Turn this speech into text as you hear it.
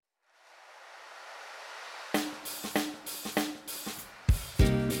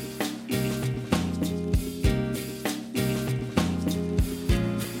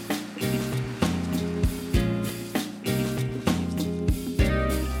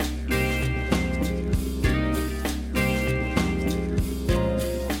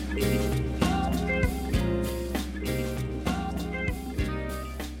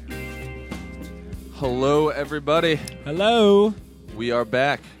everybody. Hello. We are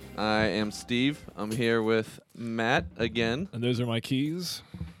back. I am Steve. I'm here with Matt again. And those are my keys.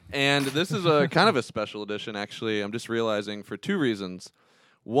 And this is a kind of a special edition, actually. I'm just realizing for two reasons.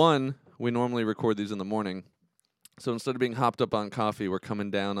 One, we normally record these in the morning. So instead of being hopped up on coffee, we're coming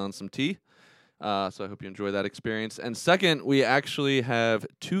down on some tea. So I hope you enjoy that experience. And second, we actually have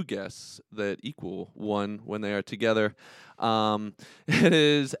two guests that equal one when they are together. It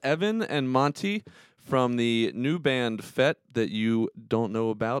is Evan and Monty from the new band Fett that you don't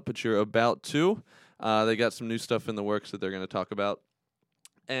know about, but you're about to. They got some new stuff in the works that they're going to talk about.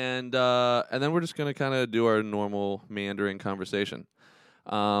 And then we're just going to kind of do our normal meandering conversation.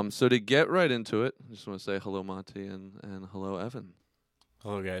 So to get right into it, I just want to say hello, Monty, and hello, Evan.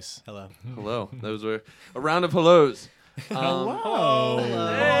 Hello, guys. Hello. Hello. Those were a round of hellos. Hello.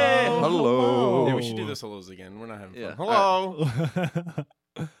 Hey, hello. Yeah, we should do this hellos again. We're not having fun. Yeah. Hello.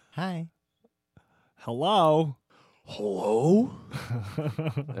 Hi. Hello. Hello.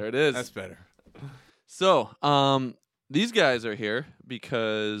 There it is. That's better. So, these guys are here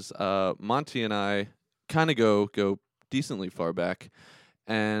because Monty and I kind of go decently far back,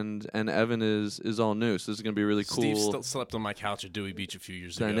 and Evan is all new. So this is gonna be really cool. Steve still slept on my couch at Dewey Beach a few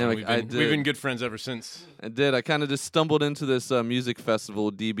years Dynamic. ago. We've been good friends ever since. I did. I kind of just stumbled into this music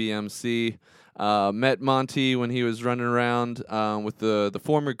festival, DBMC. Met Monty when he was running around with the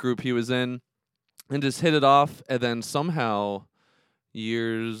former group he was in, and just hit it off. And then somehow,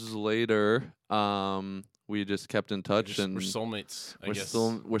 years later, we just kept in touch. We're and soulmates, I guess.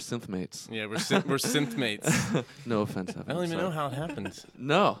 we're synth mates. Yeah, we're synth mates. No offense, Evan. I don't even sorry. know how it happened.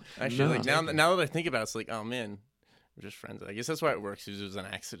 No. Actually, no. like now that I think about it, it's like, oh man, we're just friends. I guess that's why it works. It was an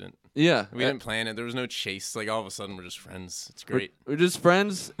accident. Yeah. We didn't plan it. There was no chase. Like all of a sudden, we're just friends. It's great. We're just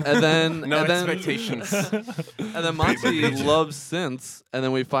friends, and then No and then, expectations. And then Monty loves synths, and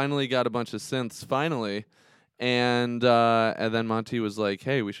then we finally got a bunch of synths finally, and then Monty was like,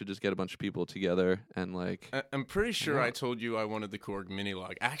 "Hey, we should just get a bunch of people together and like." I'm pretty sure I told you I wanted the Korg mini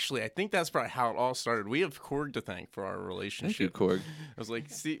log. Actually, I think that's probably how it all started. We have Korg to thank for our Thank you, relationship. Korg. I was like,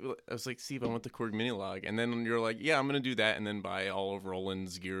 Steve, I want the Korg mini log, and then you're like, yeah, I'm gonna do that, and then buy all of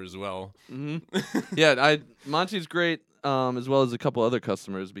Roland's gear as well. Mm-hmm. Yeah, Monty's great, as well as a couple other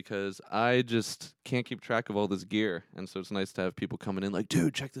customers because I just can't keep track of all this gear, and so it's nice to have people coming in like,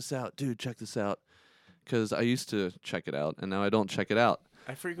 "Dude, check this out! Dude, check this out!" Because I used to check it out, and now I don't check it out.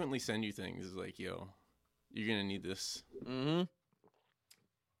 I frequently send you things like, yo, you're gonna need this. Mm-hmm.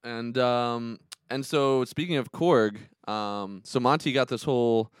 And so speaking of Korg, so Monty got this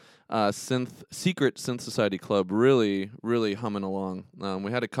whole secret synth society club really humming along.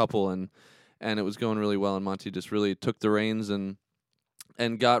 We had a couple, and it was going really well, and Monty just really took the reins and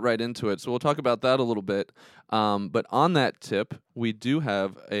got right into it. So we'll talk about that a little bit. But on that tip, we do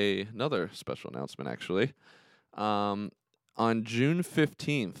have another special announcement, actually. On June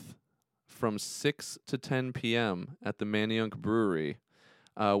 15th, from 6 to 10 p.m. at the Manayunk Brewery,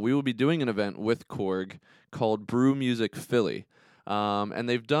 we will be doing an event with Korg called Brew Music Philly. And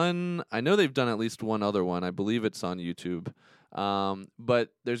I know they've done at least one other one. I believe it's on YouTube. But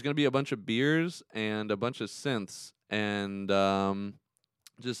there's going to be a bunch of beers and a bunch of synths and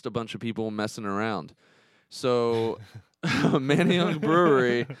just a bunch of people messing around. So Manayunk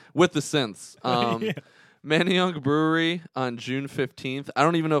Brewery with the synths. Yeah. Manayunk Brewery on June 15th. I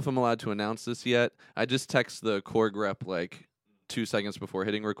don't even know if I'm allowed to announce this yet. I just text the Korg rep like 2 seconds before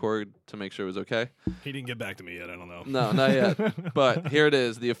hitting record to make sure it was okay. He didn't get back to me yet. I don't know. No, not yet. But here it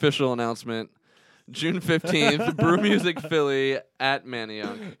is, the official announcement. June 15th, Brew Music Philly at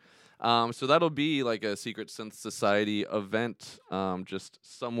Manayunk. So that'll be like a Secret Synth Society event just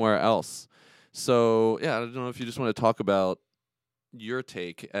somewhere else. So, yeah, I don't know if you just want to talk about your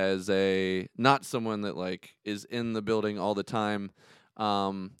take as not someone that like is in the building all the time,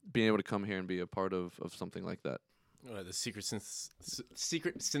 being able to come here and be a part of something like that. The Secret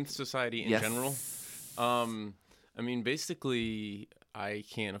Synth Society in Yes. general. I mean, basically, I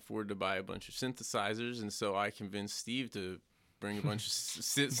can't afford to buy a bunch of synthesizers, and so I convinced Steve to bring a bunch of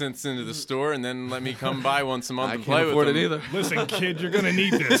synths into the store and then let me come by once a month I and can't play with afford them. it either. Listen, kid, you're gonna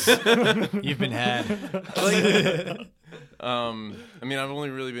need this. You've been had. I mean, I've only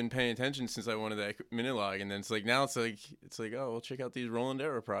really been paying attention since I wanted that mini log, and then it's like oh, well, check out these Roland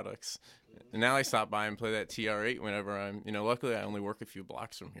Era products. And now I stop by and play that TR8 whenever I'm, luckily I only work a few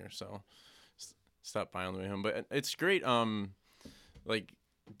blocks from here, so stop by on the way home. But it's great, like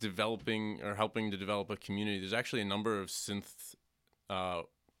developing or helping to develop a community. There's actually a number of synth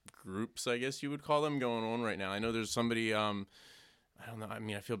groups, I guess you would call them, going on right now. I know there's somebody, I I don't know. I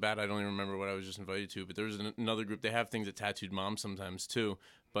mean, I feel bad. I don't even remember what I was just invited to. But there was another group. They have things at Tattooed Mom sometimes too.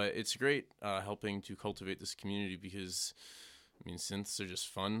 But it's great helping to cultivate this community because, I mean, synths are just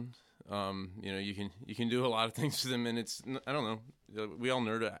fun. You can do a lot of things to them, and it's I don't know. We all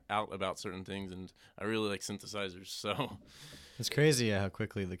nerd out about certain things, and I really like synthesizers. So It's crazy how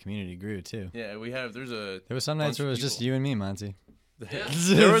quickly the community grew too. yeah, there was some nights where it was just you and me, Monty.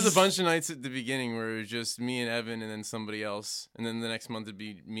 There was a bunch of nights at the beginning where it was just me and Evan and then somebody else. And then the next month it'd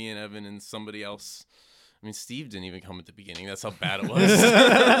be me and Evan and somebody else. I mean, Steve didn't even come at the beginning. That's how bad it was.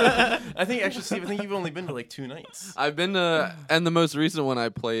 Steve, I think you've only been to like 2 nights. I've been to, and the most recent one I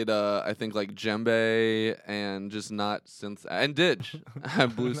played, I think like djembe and just not synth, and didge. I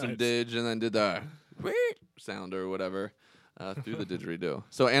blew some Nice. didge and then did the sound or whatever through the didgeridoo.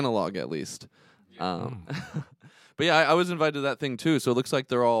 So analog at least. But yeah, I was invited to that thing too. So it looks like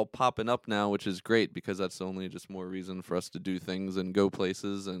they're all popping up now, which is great because that's only just more reason for us to do things and go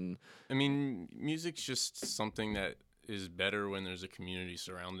places. And I mean, music's just something that is better when there's a community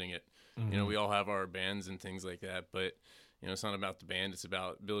surrounding it. You know, we all have our bands and things like that, but you know, it's not about the band; it's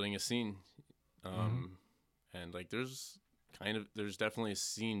about building a scene. And like, there's definitely a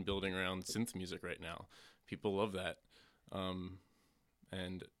scene building around synth music right now. People love that,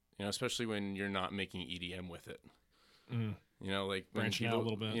 and you know, especially when you're not making EDM with it. Mm. You know, like when Branching out people, a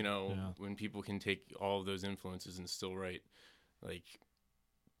little bit. you know, Yeah. when people can take all of those influences and still write like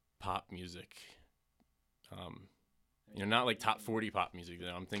pop music. You know, not like top 40 pop music. You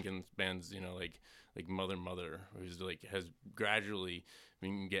know, I'm thinking bands, you know, like Mother, who's like has gradually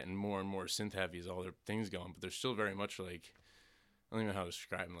been getting more and more synth heavy as all their things going, but they're still very much like, I don't even know how to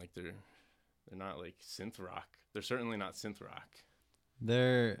describe them. Like they're not like synth rock. They're certainly not synth rock.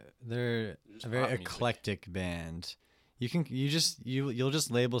 They're just a very pop music. eclectic band. You'll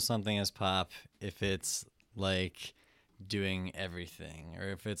just label something as pop if it's like doing everything, or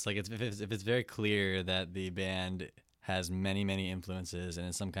if it's like if it's very clear that the band has many influences and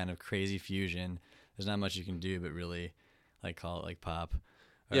it's some kind of crazy fusion. There's not much you can do but really like call it like pop.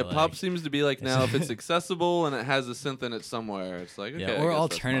 Or yeah, like, pop seems to be like now if it's accessible and it has a synth in it somewhere, it's like okay, yeah, I or guess that's pop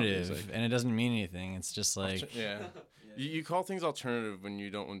alternative, music. and it doesn't mean anything. It's just like Yeah. You call things alternative when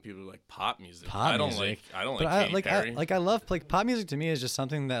people are like pop music. Pop I don't music. like But Katy Perry. I love like pop music. To me is just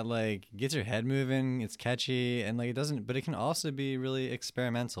something that like gets your head moving. It's catchy and like it doesn't, but it can also be really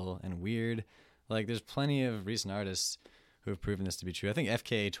experimental and weird. Like there's plenty of recent artists who have proven this to be true. I think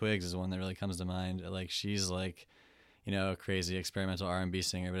FKA Twigs is one that really comes to mind. Like she's like, you know, a crazy experimental R&B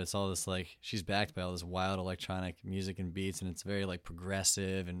singer, but it's all this like she's backed by all this wild electronic music and beats, and it's very like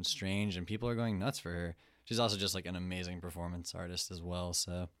progressive and strange, and people are going nuts for her. She's also just like an amazing performance artist as well.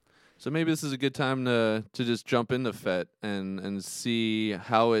 So maybe this is a good time to just jump into FET and see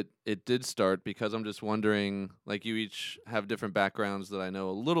how it did start, because I'm just wondering, like you each have different backgrounds that I know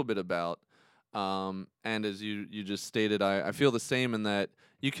a little bit about. And as you just stated, I feel the same in that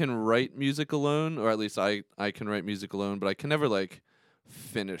you can write music alone, or at least I can write music alone, but I can never like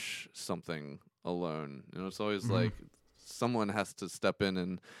finish something alone. You know, it's always like someone has to step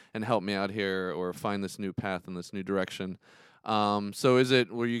in and help me out here or find this new path in this new direction. So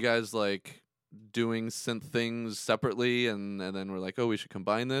were you guys like doing synth things separately and then we're like, oh, we should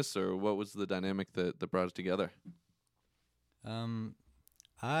combine this, or what was the dynamic that brought it together?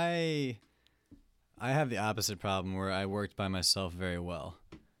 I have the opposite problem where I worked by myself very well.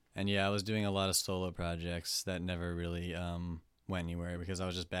 And yeah, I was doing a lot of solo projects that never really went anywhere because I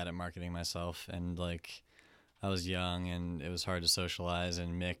was just bad at marketing myself, and like I was young and it was hard to socialize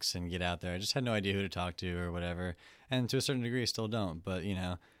and mix and get out there. I just had no idea who to talk to or whatever. And to a certain degree still don't, but you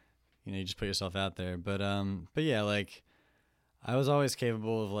know, you just put yourself out there. But yeah, like I was always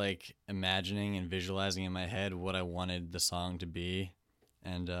capable of like imagining and visualizing in my head what I wanted the song to be.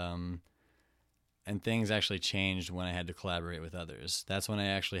 And things actually changed when I had to collaborate with others. That's when I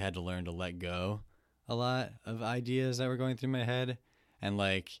actually had to learn to let go a lot of ideas that were going through my head. And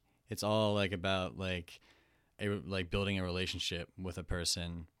like it's all like about like building a relationship with a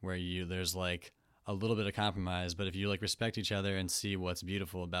person where there's like a little bit of compromise, but if you like respect each other and see what's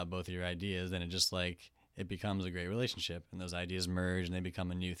beautiful about both of your ideas, then it becomes a great relationship, and those ideas merge and they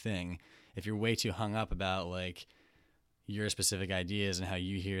become a new thing. If you're way too hung up about like your specific ideas and how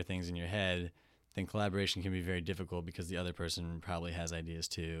you hear things in your head, then collaboration can be very difficult because the other person probably has ideas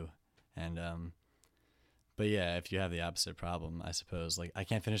too. And but yeah, if you have the opposite problem, I suppose, like I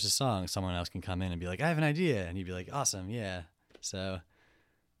can't finish the song, someone else can come in and be like, I have an idea, and you'd be like, awesome, yeah. So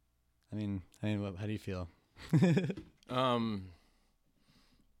I mean, how do you feel?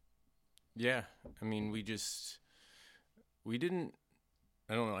 Yeah, I mean, we didn't.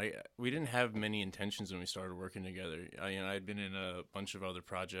 I don't know. We didn't have many intentions when we started working together. I'd been in a bunch of other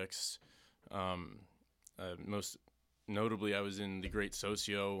projects. Most notably, I was in The Great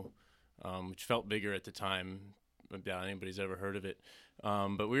Socio, which felt bigger at the time. I doubt anybody's ever heard of it.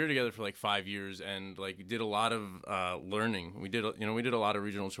 But we were together for like 5 years and like did a lot of learning. We did a lot of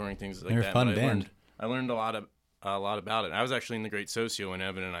regional touring things like They're that. a fun but band. I learned a lot about it. I was actually in The Great Socio when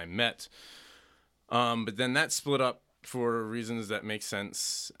Evan and I met. But then that split up for reasons that make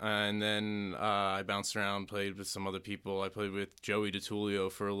sense. And then I bounced around, played with some other people. I played with Joey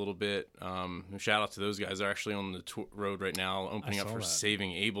DiTullio for a little bit. Shout out to those guys. They're actually on the road right now, opening up saw for that.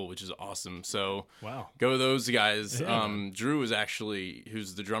 Saving Abel, which is awesome. So Wow. go those guys. Yeah. Drew was actually,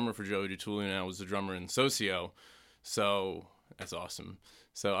 who's the drummer for Joey DiTullio now, was the drummer in Socio. So that's awesome.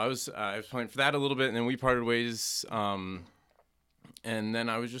 So I was playing for that a little bit, and then we parted ways. And then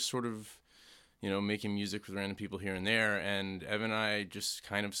I was just sort of, making music with random people here and there. And Evan and I just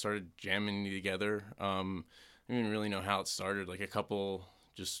kind of started jamming together. I don't even really know how it started, like a couple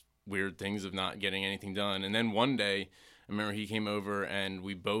just weird things of not getting anything done. And then one day, I remember he came over and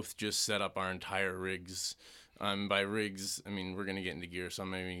we both just set up our entire rigs. By rigs, I mean, we're going to get into gear, so I'm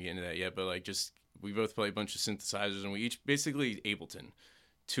not even going to get into that yet. But like we both play a bunch of synthesizers, and we each basically Ableton.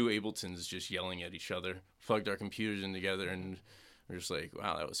 2 Abletons just yelling at each other, plugged our computers in together, and we're just like,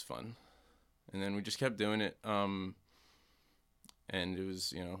 wow, that was fun. And then we just kept doing it. And it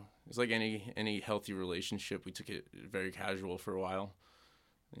was, it's like any healthy relationship. We took it very casual for a while,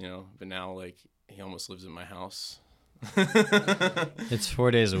 but now like he almost lives in my house. It's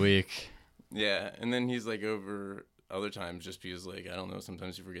 4 days a week. Yeah. And then he's like over other times just because like, I don't know,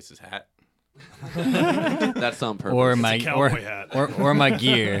 sometimes he forgets his hat. That's on purpose. Or It's my a cowboy hat. or my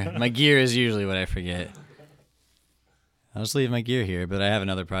gear. My gear is usually what I forget. I'll just leave my gear here, but I have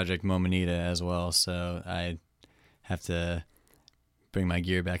another project, Momanita, as well, so I have to bring my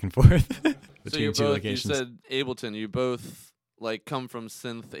gear back and forth So between you're two both, locations. you said Ableton. You both like come from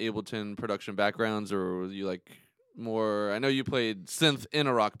synth Ableton production backgrounds, or were you like more? I know you played synth in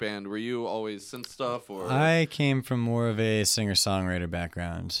a rock band. Were you always synth stuff, or? I came from more of a singer-songwriter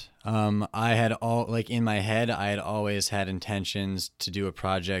background. I had in my head, I had always had intentions to do a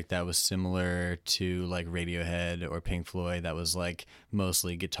project that was similar to like Radiohead or Pink Floyd, that was like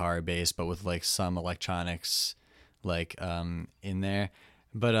mostly guitar based, but with like some electronics like in there.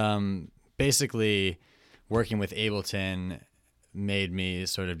 But basically, working with Ableton made me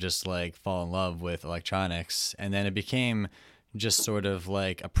sort of just like fall in love with electronics, and then it became just sort of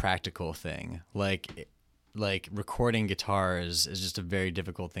like a practical thing. Like recording guitars is just a very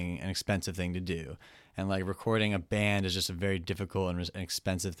difficult thing, an expensive thing to do. And like recording a band is just a very difficult and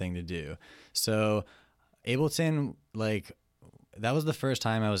expensive thing to do. So Ableton, like, that was the first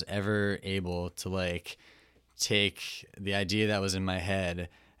time I was ever able to like take the idea that was in my head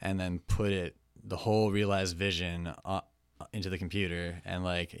and then put it, the whole realized vision into the computer. And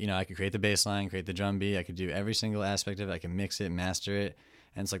like, I could create the bass line, create the drum beat, I could do every single aspect of it, I can mix it, master it,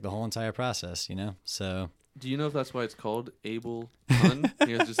 and it's like the whole entire process, So Do you know if that's why it's called Ableton?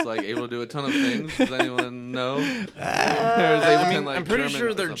 He was just like able to do a ton of things. Does anyone know? Or is Ableton, like, I'm pretty German sure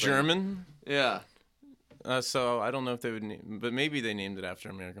or they're something? German. Yeah. So I don't know if they would but maybe they named it after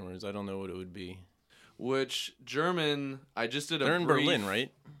American words. I don't know what it would be. Which German? I just did a. They're in brief- Berlin,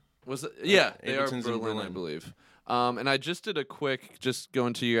 right? Was it? Yeah, they are Ableton's in Berlin, I Berlin. believe. And I just did a quick, just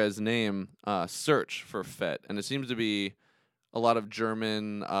going to you guys' name, search for FET, and it seems to be a lot of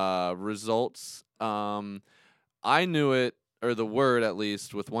German results. I knew it, or the word at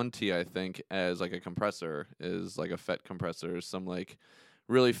least, with one T, I think, as like a compressor, is like a FET compressor, some like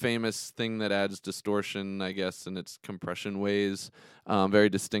really famous thing that adds distortion, I guess, in its compression ways, very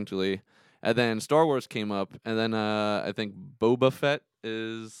distinctly. And then Star Wars came up, and then I think Boba Fett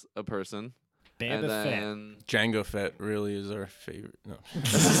is a person. Band And of Fett. then Django Fett really is our favorite. No.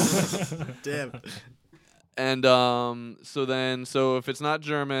 damn. And so if it's not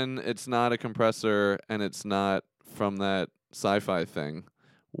German, it's not a compressor, and it's not from that sci-fi thing,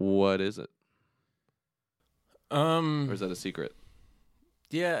 what is it? Or is that a secret?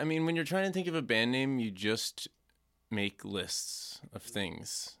 Yeah, I mean, when you're trying to think of a band name, you just make lists of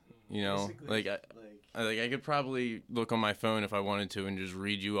things. I could probably look on my phone if I wanted to and just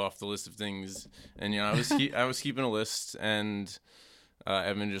read you off the list of things. And I was I was keeping a list, and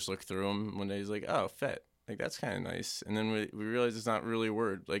Evan just looked through them one day. He's like, "Oh, FET, like that's kind of nice." And then we realized it's not really a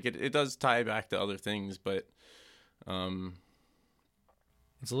word. Like it does tie back to other things, but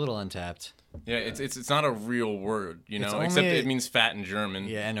It's a little untapped. yeah, it's not a real word, It's except only it means fat in German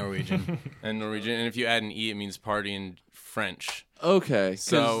Yeah, and Norwegian. and Norwegian, and if you add an e, it means party in French. Okay,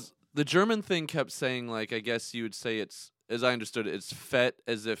 So- so the German thing kept saying, like, I guess you would say it's as I understood it, it's fet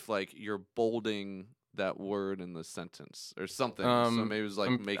as if like you're bolding that word in the sentence or something. So maybe it was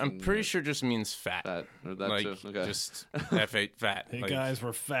like making. I'm pretty sure it just means fat. Fat or that Like too. Okay. just F8 fat. Hey like, guys,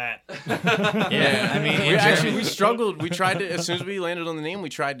 we're fat. Yeah, I mean, we actually we struggled. We tried to as soon as we landed on the name, we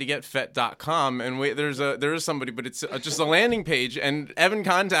tried to get fet.com, and there is somebody, but it's just a landing page. And Evan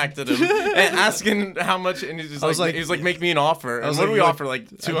contacted him and asking how much, and he's just like, he's like, make me an offer. And what do we offer? Like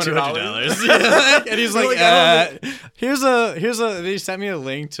 $200. Yeah, and he's like, Like, here's a. They sent me a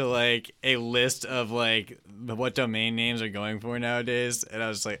link to like a list of like what domain names are going for nowadays, and I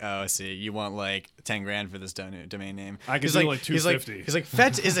was like, oh, I see. You want like 10 grand for this domain name? I could He's do like, like 250. He's like,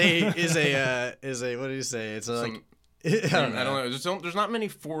 fet is a what did he say? It's like. I don't know. There's not many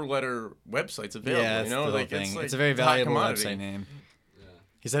 4-letter websites available. Yeah, you know, the like thing. it's a very hot valuable commodity. website name.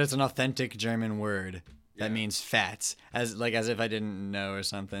 He said it's an authentic German word that means fat, as if I didn't know or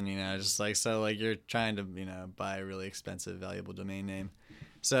something. You know, just like so, like you're trying to buy a really expensive, valuable domain name.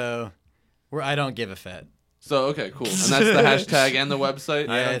 So, I don't give a fet. So okay, cool. And that's the hashtag and the website.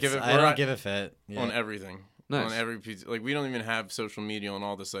 I don't Yeah, give it- I we're don't at- give a fet. Yeah. On everything. Nice. On every piece. Like, we don't even have social media on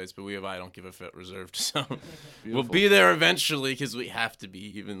all the sites, but we have I Don't Give a Fit reserved. So we'll Beautiful. be there eventually because we have to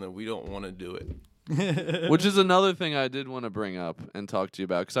be, even though we don't want to do it. Which is another thing I did want to bring up and talk to you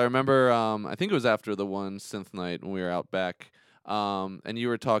about, because I remember I think it was after the one synth night when we were out back, and you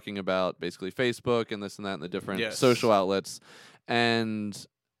were talking about basically Facebook and this and that and the different Yes. social outlets, and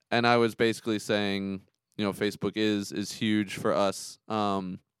I was basically saying, Facebook is huge for us,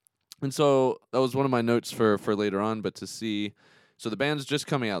 and so that was one of my notes for later on. But to see, so the band's just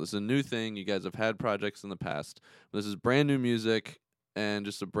coming out. This is a new thing. You guys have had projects in the past. This is brand new music and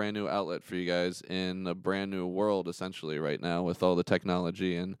just a brand new outlet for you guys in a brand new world, essentially, right now with all the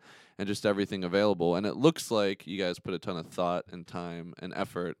technology and just everything available. And it looks like you guys put a ton of thought and time and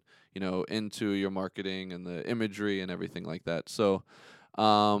effort, into your marketing and the imagery and everything like that. So,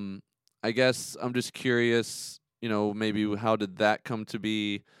 I guess I'm just curious, maybe how did that come to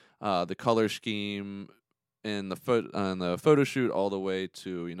be? The color scheme in the photo shoot, all the way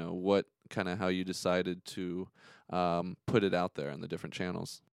to what kind of how you decided to put it out there in the different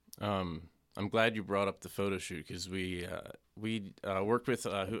channels. I'm glad you brought up the photo shoot because we worked with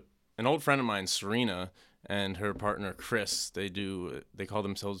an old friend of mine, Serena, and her partner Chris. They call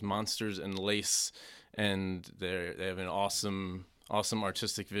themselves Monsters and Lace, and they have an awesome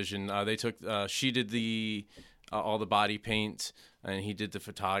artistic vision. She did all the body paint, and he did the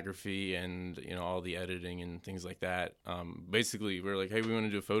photography and all the editing and things like that. Basically, we're like, hey, we want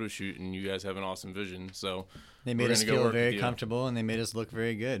to do a photo shoot, and you guys have an awesome vision, so They made we're us gonna go feel work with very you. comfortable, and they made us look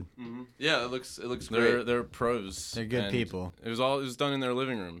very good. Yeah, it looks great. They're pros. They're good and people. It was done in their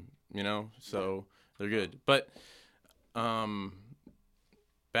living room, so they're good. But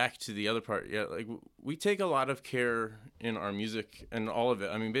back to the other part, yeah, like we take a lot of care in our music and all of it.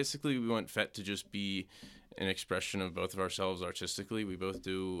 I mean, basically, we want FET to just be an expression of both of ourselves artistically. We both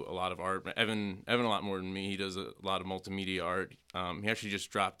do a lot of art. Evan a lot more than me. He does a lot of multimedia art. He actually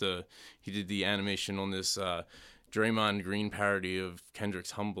just he did the animation on this Draymond Green parody of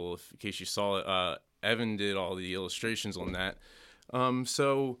Kendrick's Humble, in case you saw it. Evan did all the illustrations on that.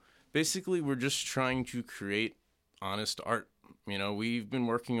 So basically, we're just trying to create honest art. We've been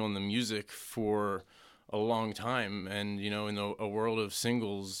working on the music for a long time, and in a world of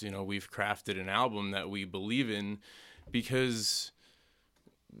singles, we've crafted an album that we believe in because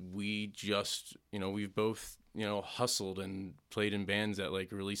we just we've both hustled and played in bands that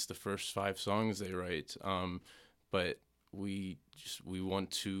like release the first 5 songs they write, but we want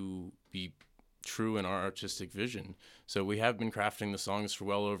to be true in our artistic vision. So we have been crafting the songs for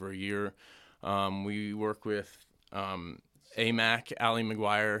well over a year. We work with AMAC, Allie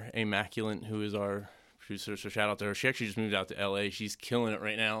McGuire, Immaculate, who is our producer, so shout out to her. She actually just moved out to LA. She's killing it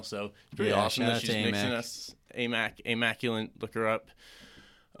right now, so it's pretty awesome shout that out she's to mixing AMAC. us. Immaculate, look her up.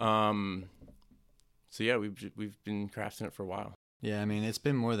 So yeah, we've been crafting it for a while. Yeah, I mean, it's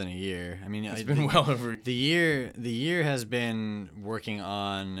been more than a year. I mean, It's been well over. The year has been working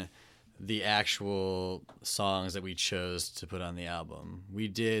on the actual songs that we chose to put on the album. We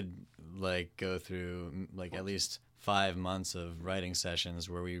did like go through like at least 5 months of writing sessions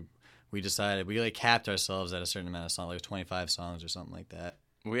where we decided we like capped ourselves at a certain amount of songs, like 25 songs or something like that.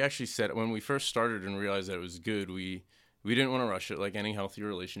 We actually said when we first started and realized that it was good, we didn't want to rush it. Like any healthy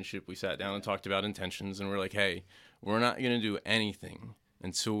relationship, we sat down and talked about intentions, and we're like, hey, we're not going to do anything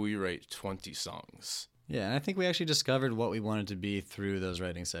until we write 20 songs. Yeah, and I think we actually discovered what we wanted to be through those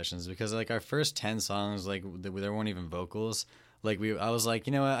writing sessions, because like our first 10 songs, like there weren't even vocals. Like I was like,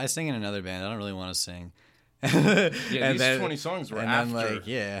 you know what, I sing in another band, I don't really want to sing. Yeah, these 20 songs were and after then like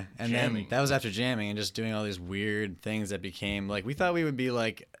yeah, and jamming. then that was after jamming and just doing all these weird things that became like we thought we would be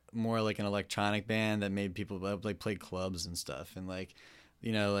like more like an electronic band that made people like play clubs and stuff and like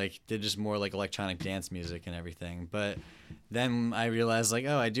like did just more like electronic dance music and everything. But then I realized like,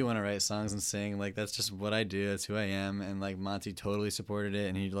 oh, I do want to write songs and sing. Like that's just what I do. That's who I am. And like Monty totally supported it,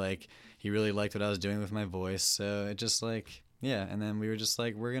 and he really liked what I was doing with my voice. So it just like yeah. And then we were just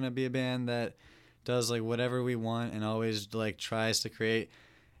like, we're gonna be a band that does like whatever we want and always like tries to create.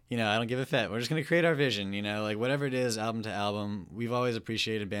 I don't give a fuck. We're just going to create our vision, like whatever it is, album to album. We've always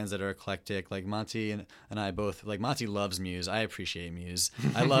appreciated bands that are eclectic. Like Monty and I both, like Monty loves Muse. I appreciate Muse.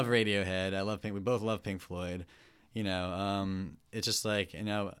 I love Radiohead. I love Pink. We both love Pink Floyd. It's just like,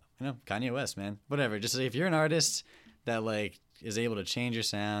 Kanye West, man. Whatever. Just like, if you're an artist that like is able to change your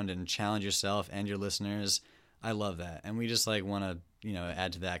sound and challenge yourself and your listeners, I love that. And we just like want to,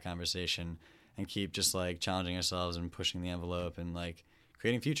 add to that conversation and keep just like challenging ourselves and pushing the envelope and like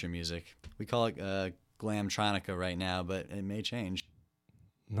creating future music. We call it Glamtronica right now, but it may change.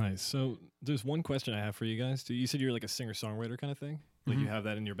 Nice. So there's one question I have for you guys. You said you're like a singer-songwriter kind of thing? Like you have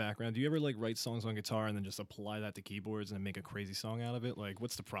that in your background. Do you ever like write songs on guitar and then just apply that to keyboards and then make a crazy song out of it? Like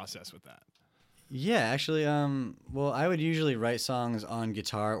what's the process with that? Yeah, actually, well, I would usually write songs on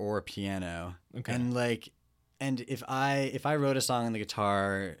guitar or piano. Okay. And if I wrote a song on the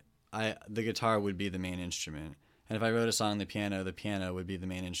guitar would be the main instrument. And if I wrote a song on the piano would be the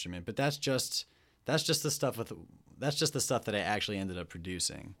main instrument. But that's just the stuff that I actually ended up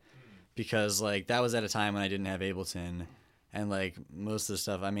producing, because like that was at a time when I didn't have Ableton, and like most of the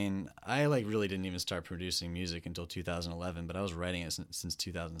stuff. I mean, I like really didn't even start producing music until 2011, but I was writing it since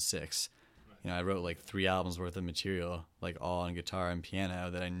 2006. I wrote like 3 albums worth of material, like all on guitar and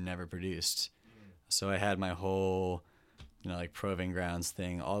piano that I never produced. So I had my whole like Proving Grounds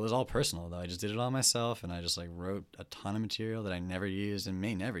thing. It was all personal though. I just did it all myself, and I just like wrote a ton of material that I never used and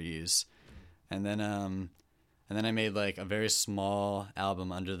may never use. And then I made like a very small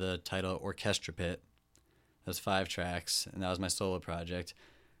album under the title Orchestra Pit. That's 5 tracks, and that was my solo project.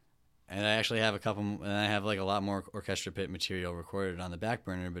 And I actually have I have like a lot more Orchestra Pit material recorded on the back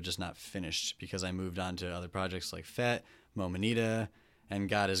burner, but just not finished because I moved on to other projects like Fett, Mo Manita, and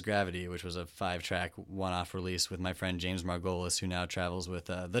God is Gravity, which was a 5-track one-off release with my friend James Margolis, who now travels with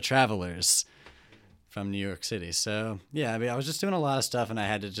The Travelers from New York City. So, yeah, I mean, I was just doing a lot of stuff, and I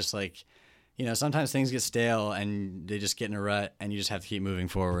had to just, like, sometimes things get stale, and they just get in a rut, and you just have to keep moving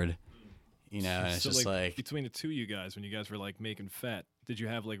forward, and it's so just, like... Between the two of you guys, when you guys were, like, making Fett, did you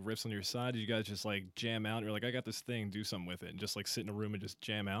have, like, riffs on your side? Did you guys just, like, jam out? You're like, I got this thing, do something with it, and just, like, sit in a room and just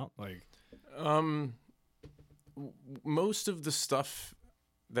jam out? Like... Most of the stuff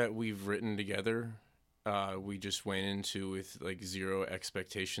that we've written together, we just went into with like zero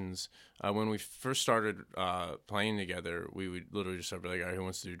expectations. When we first started playing together, we would literally just start like, all right, who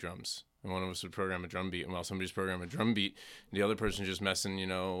wants to do drums? And one of us would program a drum beat, and while somebody's programming a drum beat, the other person just messing,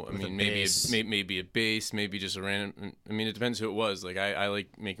 maybe a bass, maybe just a random. I mean, it depends who it was. Like I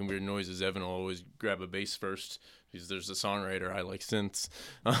like making weird noises. Evan will always grab a bass first because there's a songwriter. I like synths.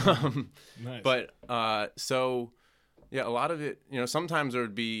 Nice. But so. Yeah, a lot of it, sometimes there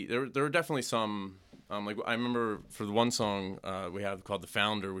were definitely some, like I remember for the one song we have called The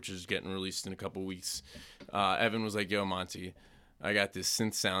Founder, which is getting released in a couple weeks, Evan was like, yo, Monty, I got this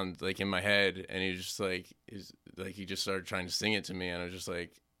synth sound like in my head, and he just he just started trying to sing it to me, and I was just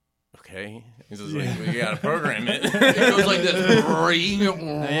like, okay. He's just like, we gotta program it. It was like this.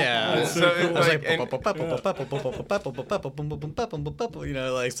 Yeah. So it was like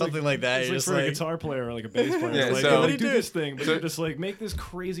something like that. It's You're like just for like a guitar player or like a bass player. Yeah, It's like, so- let me do this thing, but you're just like, make this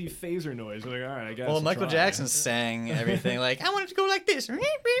crazy phaser noise. We're like, all right, I guess. well, I'll Michael try. Jackson sang everything like, I want it to go like this. And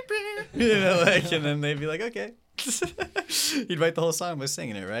then they'd be like, okay. He'd write the whole song by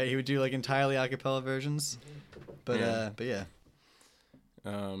singing it, right? He would do like entirely a cappella versions. But yeah.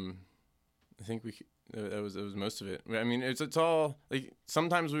 I think that was most of it. I mean, it's all like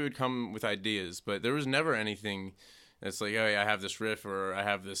sometimes we would come with ideas, but there was never anything that's like, oh yeah, I have this riff or I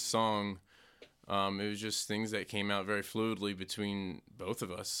have this song. It was just things that came out very fluidly between both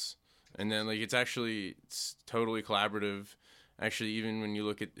of us, and then like it's totally collaborative. Actually, even when you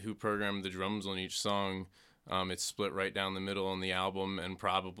look at who programmed the drums on each song, it's split right down the middle on the album, and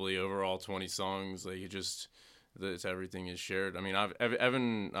probably overall 20 songs. Like everything is shared. I mean,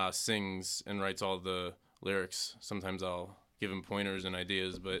 Evan sings and writes all the lyrics. Sometimes I'll give him pointers and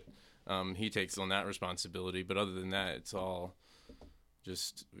ideas, but he takes on that responsibility. But other than that, it's all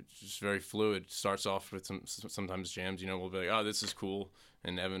just very fluid. Starts off with sometimes jams. We'll be like, oh, this is cool,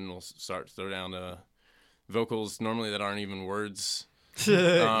 and Evan will throw down vocals normally that aren't even words.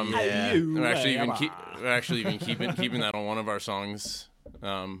 Yeah. We're actually even keeping that on one of our songs,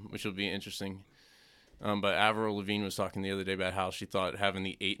 which will be interesting. But Avril Lavigne was talking the other day about how she thought having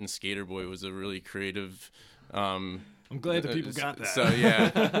the 8 in Skater Boy was a really creative. I'm glad that people got that. So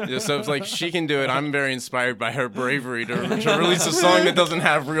yeah, so it's like she can do it. I'm very inspired by her bravery to release a song that doesn't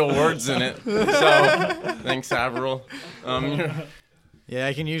have real words in it. So thanks, Avril. Yeah,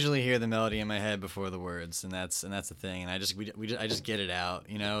 I can usually hear the melody in my head before the words, and that's the thing. And I just get it out.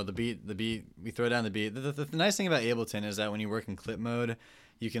 You know, the beat. We throw down the beat. The nice thing about Ableton is that when you work in clip mode,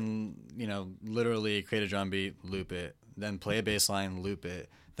 you can literally create a drum beat, loop it, then play a bass line, loop it.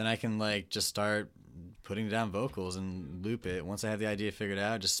 Then I can like just start putting down vocals and loop it. Once I have the idea figured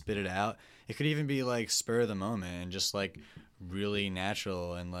out, just spit it out. It could even be like spur of the moment and just like really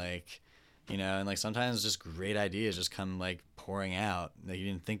natural and like. And like sometimes just great ideas just come like pouring out. Like you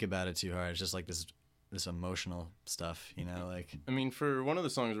didn't think about it too hard. It's just like this emotional stuff, like. I mean, for one of the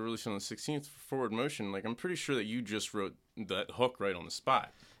songs we released on the 16th, Forward Motion, like I'm pretty sure that you just wrote that hook right on the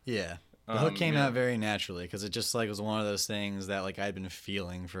spot. Yeah. The hook came out very naturally because it just like was one of those things that like I'd been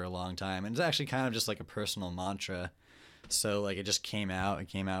feeling for a long time. And it's actually kind of just like a personal mantra. So like it just came out. It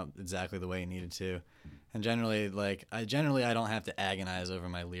came out exactly the way it needed to. And generally, like I don't have to agonize over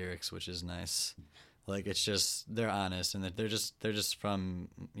my lyrics, which is nice. Like it's just they're honest and they're just from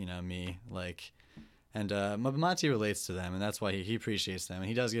me. Like, and Monty relates to them, and that's why he appreciates them, and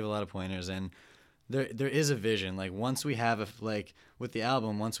he does give a lot of pointers. And there is a vision. Like once we have with the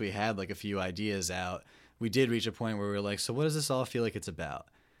album, once we had like a few ideas out, we did reach a point where we were like, so what does this all feel like it's about?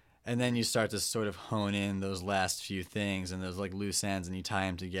 And then you start to sort of hone in those last few things and those like loose ends, and you tie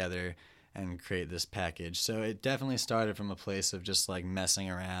them together and create this package. So it definitely started from a place of just like messing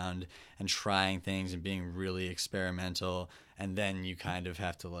around and trying things and being really experimental. And then you kind of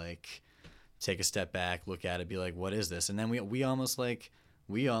have to like take a step back, look at it, be like, what is this? And then we almost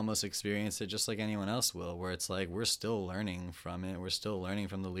experience it just like anyone else will, where it's like we're still learning from it. We're still learning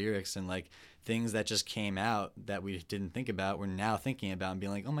from the lyrics and like things that just came out that we didn't think about, we're now thinking about and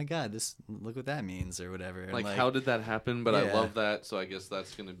being like, oh my God, look what that means or whatever. Like, and how did that happen? But yeah. I love that, so I guess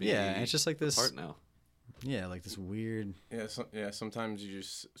that's going to be and it's just like this part now. Yeah, like this weird. Yeah, sometimes you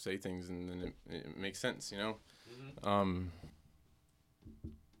just say things and then it makes sense,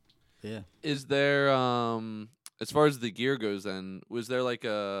 Yeah. Is there as far as the gear goes then, was there like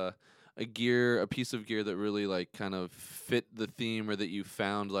a piece of gear that really like kind of fit the theme, or that you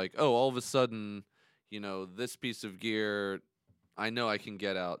found like, oh, all of a sudden, this piece of gear, I know I can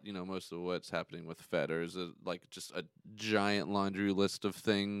get out, most of what's happening with Fed, or is it like just a giant laundry list of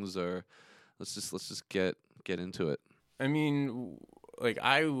things, or let's just get into it? I mean, like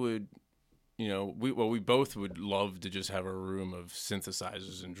I would, we both would love to just have a room of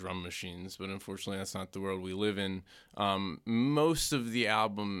synthesizers and drum machines, but unfortunately that's not the world we live in. Most of the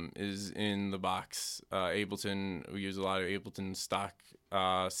album is in the box. Ableton, we use a lot of Ableton stock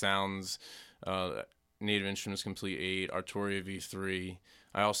sounds, Native Instruments Complete 8, Arturia V3.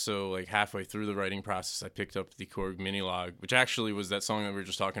 I also, like halfway through the writing process, I picked up the Korg Minilog, which actually was that song that we were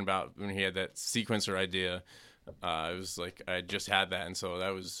just talking about when he had that sequencer idea. It was like I just had that, and so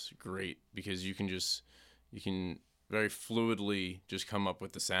that was great because you can very fluidly just come up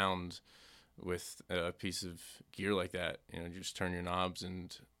with the sound with a piece of gear like that. You just turn your knobs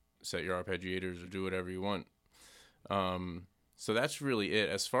and set your arpeggiators or do whatever you want. So that's really it.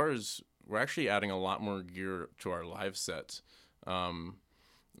 As far as we're actually adding a lot more gear to our live sets. We're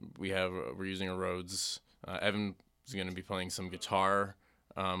using a Rhodes. Evan is going to be playing some guitar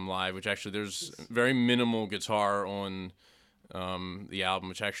live, which actually there's very minimal guitar on the album,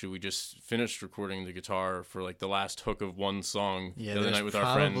 which actually we just finished recording the guitar for like the last hook of one song the other night with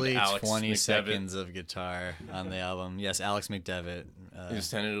our friend Alex 20 McDevitt. seconds of guitar on the album. Yes, Alex McDevitt. He's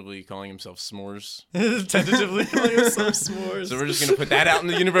tentatively calling himself S'mores. Tentatively calling himself S'mores. So we're just going to put that out in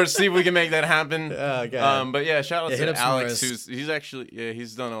the universe, see if we can make that happen. Oh, God. But yeah, shout out hit to up Alex, S'mores.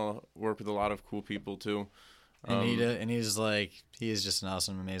 he's done work with a lot of cool people too. And he is just an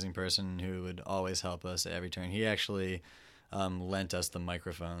awesome, amazing person who would always help us at every turn. He actually lent us the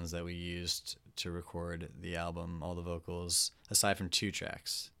microphones that we used to record the album, all the vocals, aside from 2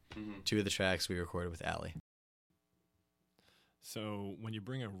 tracks. Mm-hmm. 2 of the tracks we recorded with Ali. So when you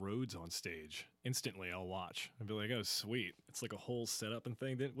bring a Rhodes on stage, instantly I'll watch and be like, oh, sweet. It's like a whole setup and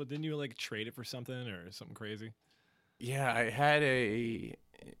thing. Didn't you like trade it for something or something crazy? Yeah, I had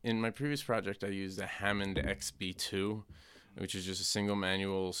in my previous project, I used a Hammond XB2, which is just a single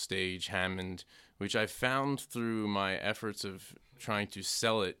manual stage Hammond, which I found through my efforts of trying to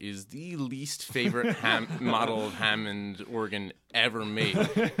sell it is the least favorite model of Hammond organ ever made.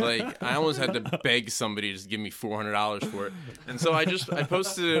 Like, I almost had to beg somebody to just give me $400 for it. And so I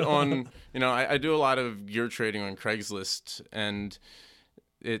posted it on, I do a lot of gear trading on Craigslist, and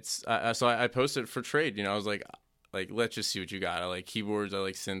so I posted it for trade. I was like, let's just see what you got. I like keyboards, I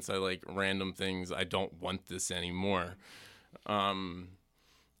like synths, I like random things. I don't want this anymore.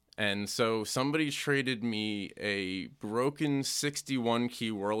 And so somebody traded me a broken 61 key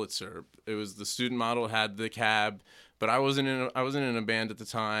Wurlitzer. It was the student model, had the cab, but I wasn't in a band at the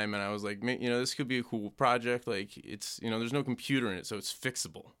time, and I was like, this could be a cool project. Like, it's, there's no computer in it, so it's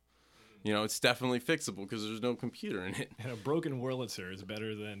fixable. It's definitely fixable because there's no computer in it. And a broken Wurlitzer is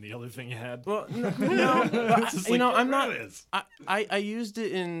better than the other thing you had. Well, no, I'm not. I used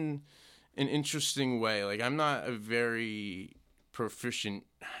it in an interesting way. Like, I'm not a very proficient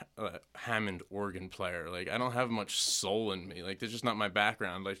Hammond organ player. Like, I don't have much soul in me. Like, that's just not my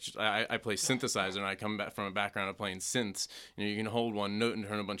background. Like, I play synthesizer, and I come back from a background of playing synths. You can hold one note and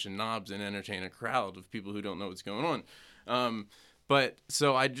turn a bunch of knobs and entertain a crowd of people who don't know what's going on. But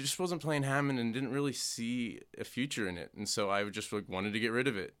so I just wasn't playing Hammond and didn't really see a future in it, and so I just wanted to get rid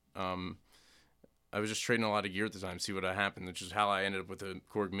of it. I was just trading a lot of gear at the time, see what happened, which is how I ended up with a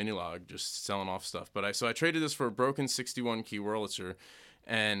Korg Minilog, just selling off stuff. But I traded this for a broken 61 key Wurlitzer,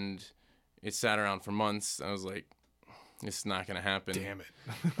 and it sat around for months. I was like, it's not going to happen. Damn it.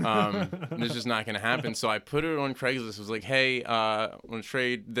 It's just not going to happen. So I put it on Craigslist. I was like, hey, I want to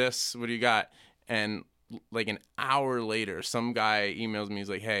trade this. What do you got? And like an hour later, some guy emails me. He's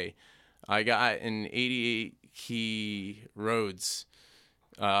like, hey, I got an 88 key Rhodes.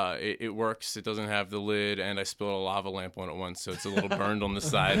 It works. It doesn't have the lid, and I spilled a lava lamp on it once, so it's a little burned on the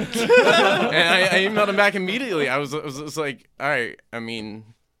side. And I emailed him back immediately. I was like, all right, I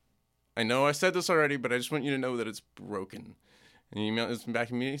mean, I know I said this already, but I just want you to know that it's broken. And he emailed me back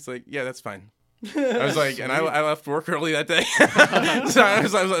immediately. He's like, yeah, that's fine. I was like, and I left work early that day. So I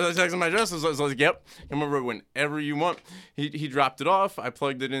was texting my address. I was like, yep, come over whenever you want. He dropped it off. I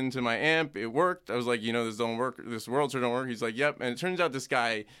plugged it into my amp. It worked. I was like, this don't work. This Wurlitzer don't work. He's like, yep. And it turns out this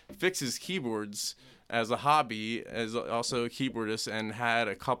guy fixes keyboards as a hobby, as also a keyboardist, and had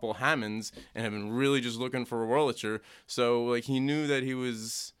a couple Hammonds and had been really just looking for a Wurlitzer. So like, he knew that he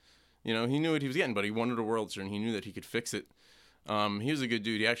was, he knew what he was getting, but he wanted a Wurlitzer, and he knew that he could fix it. He was a good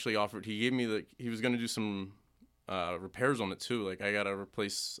dude. He actually offered. He gave me he was going to do some repairs on it too. Like, I got to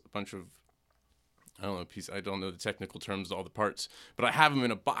replace a bunch of, I don't know the technical terms to all the parts, but I have them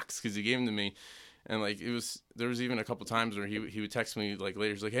in a box because he gave them to me. And like, there was even a couple times where he would text me like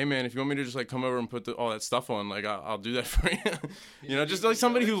later. He's like, hey man, if you want me to just like come over and put all that stuff on, like I'll do that for you. Just like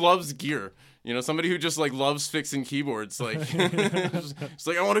somebody who loves gear. Somebody who just like loves fixing keyboards. Like, it's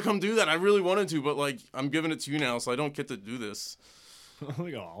like, I want to come do that. I really wanted to, but like, I'm giving it to you now, so I don't get to do this.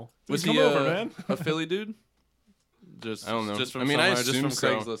 Like, oh, Was come he over, man. a Philly dude? Just, I don't know. Just from I somewhere, just assume from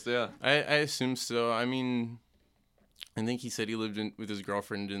so. Craigslist, yeah. I assume so. I mean, I think he said he lived with his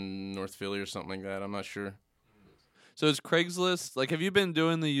girlfriend in North Philly or something like that. I'm not sure. So is Craigslist, like, have you been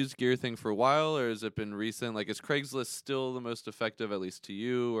doing the used gear thing for a while, or has it been recent? Like, is Craigslist still the most effective, at least to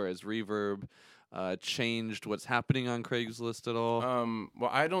you, or has Reverb changed what's happening on Craigslist at all? Well,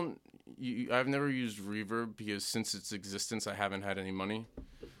 I've never used Reverb because since its existence, I haven't had any money.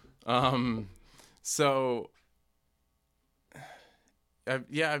 So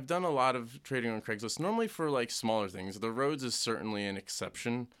I've done a lot of trading on Craigslist, normally for like smaller things. The Rhodes is certainly an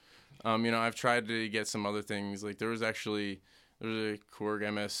exception. I've tried to get some other things. Like, there was a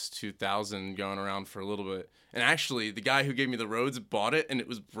Korg MS 2000 going around for a little bit. And actually, the guy who gave me the Rhodes bought it, and it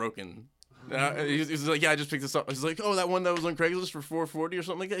was broken. He was like, yeah, I just picked this up. He's like, oh, that one that was on Craigslist for $440 or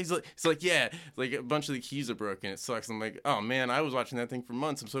something like that. He's like, yeah, like a bunch of the keys are broken. It sucks. I'm like, oh man, I was watching that thing for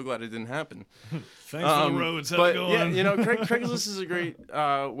months. I'm so glad it didn't happen. Thanks for the Rhodes. How's it going? Yeah, Craigslist is a great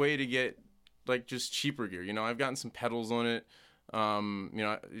way to get like just cheaper gear. I've gotten some pedals on it.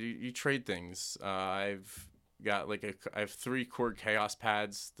 You trade things. I've got I have 3 Korg Chaos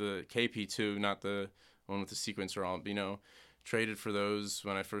pads, the KP2, not the one with the sequencer on. But, traded for those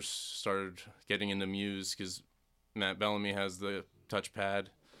when I first started getting into Muse because Matt Bellamy has the touchpad.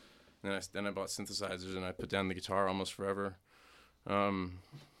 Then I bought synthesizers and I put down the guitar almost forever.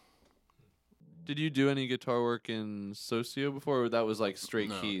 Did you do any guitar work in Socio before, or that was like straight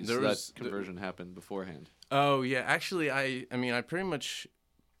No, keys? there was- that conversion happened beforehand. Oh yeah, actually, I pretty much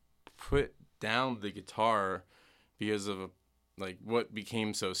put down the guitar because of what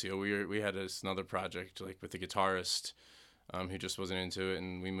became Socio. We had another project like with the guitarist who just wasn't into it,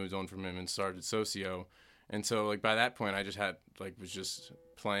 and we moved on from him and started Socio. And so by that point, I just had was just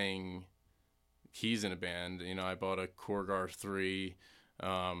playing keys in a band. You know, I bought a Korg R3.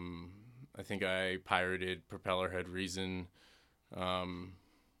 I think I pirated Propellerhead Reason. You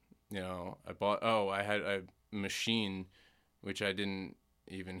know, I had a Machine, which I didn't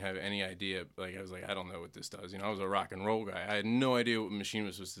even have any idea. Like, I was like, I don't know what this does. You know, I was a rock and roll guy. I had no idea what Machine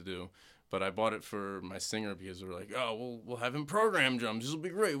was supposed to do. But I bought it for my singer because they were like, oh, we'll have him program drums. This will be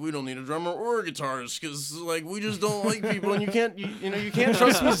great. We don't need a drummer or a guitarist because, like, we just don't like people. And you can't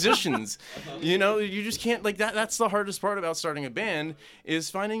trust musicians. You know, you just can't, like, that's the hardest part about starting a band is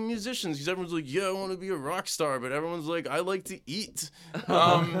finding musicians. Because everyone's like, yeah, I want to be a rock star. But everyone's like, I like to eat.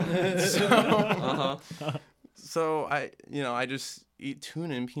 So I just eat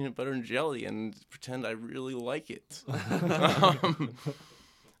tuna and peanut butter and jelly and pretend I really like it.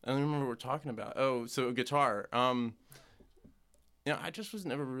 I don't remember what we're talking about. Oh, so guitar. I just was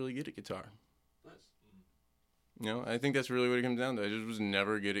never really good at guitar. Nice. You know, I think that's really what it comes down to. I just was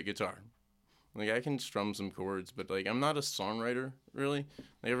never good at guitar. Like, I can strum some chords, but, like, I'm not a songwriter, really.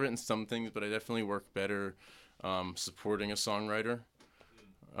 Like, I've written some things, but I definitely work better supporting a songwriter.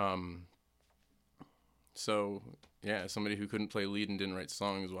 So, yeah, somebody who couldn't play lead and didn't write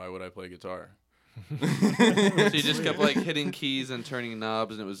songs, why would I play guitar? So you just kept like hitting keys and turning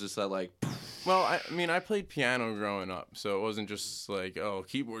knobs, and it was just that like. Well, I played piano growing up, so it wasn't just like, oh,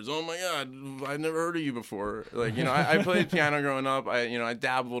 keyboards. Oh my God, I've never heard of you before. Like, you know, I played piano growing up. I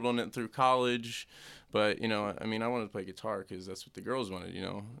dabbled on it through college, but I wanted to play guitar because that's what the girls wanted. You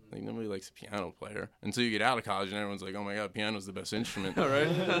know, like nobody likes a piano player until you get out of college and everyone's like, oh my God, piano's the best instrument. All right.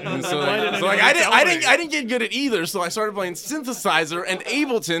 And so I didn't get good at either. So I started playing synthesizer and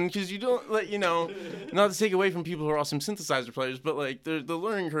Ableton because you don't not to take away from people who are awesome synthesizer players, but like the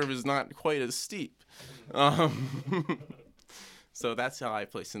learning curve is not quite as steep. So that's how I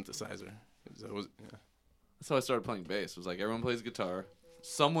play synthesizer. That's how I started playing bass. It was like everyone plays guitar.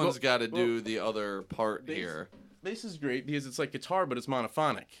 Someone's got to do the other part here. Bass is great because it's like guitar, but it's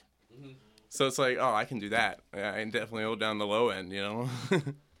monophonic. Mm-hmm. So it's like, oh, I can do that. I can definitely hold down the low end, you know?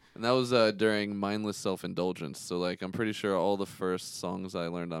 And that was during Mindless Self-Indulgence. So, like, I'm pretty sure all the first songs I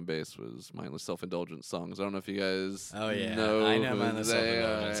learned on bass was Mindless Self-Indulgence songs. I don't know if you guys know know Mindless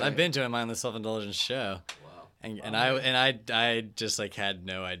Self-Indulgence. I've been to a Mindless Self-Indulgence show. And I just like had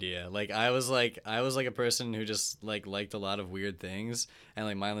no idea. Like I was like a person who just like liked a lot of weird things, and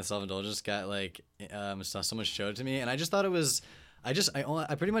like Mindless Self-Indulgence got like someone showed it to me, and I just thought it was. I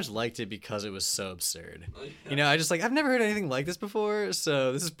pretty much liked it because it was so absurd. You know, I just like I've never heard anything like this before,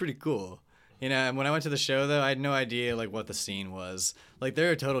 so this is pretty cool. You know, and when I went to the show though, I had no idea like what the scene was. Like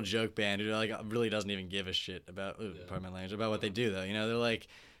they're a total joke band who like really doesn't even give a shit about pardon my language, about what they do though. You know, they're like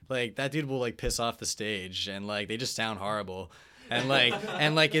that dude will like piss off the stage and like they just sound horrible. And like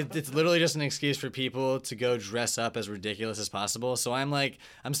it's literally just an excuse for people to go dress up as ridiculous as possible. So I'm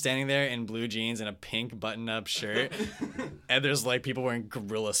standing there in blue jeans and a pink button-up shirt, and there's like people wearing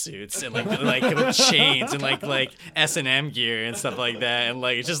gorilla suits and like with chains and like S&M gear and stuff like that. And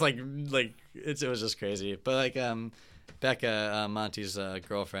like it's just like it was just crazy. But like Becca, Monty's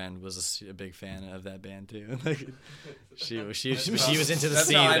girlfriend, was a big fan of that band too. she was into the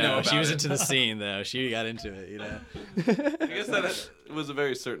scene though. She was into the scene though. She got into it, you know. I guess that it was a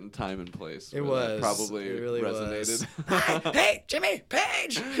very certain time and place. It was. That probably it really resonated. Was. Hey, Jimmy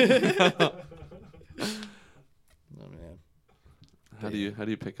Page. Oh man. How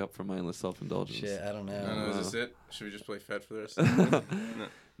do you pick up from Mindless Self-Indulgence? Shit, I don't know. I don't know. Is this it? Should we just play Fed for the rest of the No.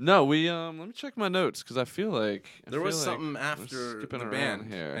 No, we let me check my notes because I feel like there was something after the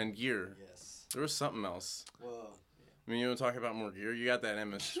band here. And gear. Yes. There was something else. Whoa. I mean, you want to talk about more gear? You got that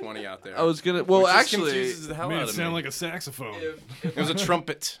MS-20 out there. I was gonna. Well, which actually, confuses the hell Made out it of sound me. like a saxophone. It was a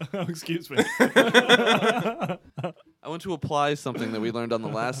trumpet. Oh, excuse me. I want to apply something that we learned on the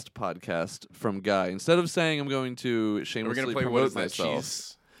last podcast from Guy. Instead of saying I'm going to We're shamelessly gonna play promote What Is That myself.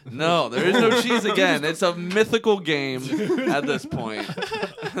 Cheese? No, there is no cheese again. It's a mythical game at this point.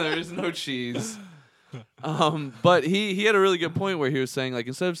 There is no cheese. But he had a really good point where he was saying, like,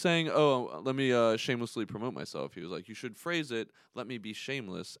 instead of saying, oh, let me shamelessly promote myself, he was like, you should phrase it, let me be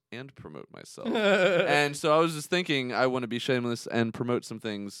shameless and promote myself. And so I was just thinking, I want to be shameless and promote some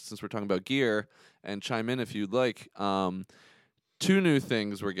things since we're talking about gear, and chime in if you'd like. 2 new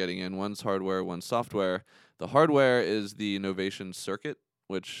things we're getting in. One's hardware, one's software. The hardware is the Novation Circuit,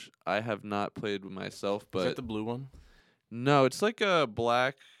 which I have not played with myself. But Is that the blue one? No, it's like a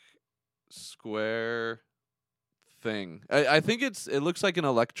black square thing. I think it looks like an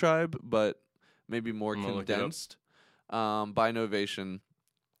Electribe, but maybe more condensed by Novation.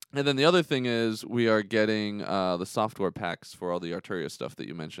 And then the other thing is we are getting the software packs for all the Arturia stuff that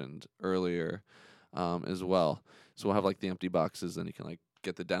you mentioned earlier as well. So we'll have like the empty boxes, and you can like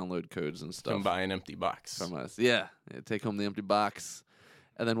get the download codes and stuff Come buy an empty box. from us. Yeah, take home the empty box,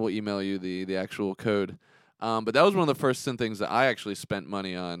 and then we'll email you the actual code. But that was one of the first synth things that I actually spent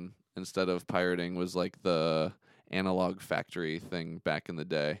money on instead of pirating, was like the Analog Factory thing back in the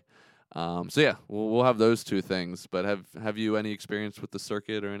day. So yeah, we'll have those two things. But have you any experience with the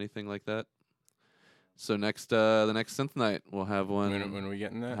circuit or anything like that? So the next synth night we'll have one. When are we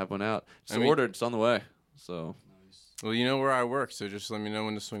getting that? Have one out. It's I mean- ordered. It's on the way. So, Well, you know where I work, so just let me know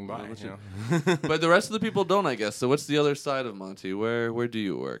when to swing by. let You you- know? but the rest of the people don't, I guess. So what's the other side of Monty? Where do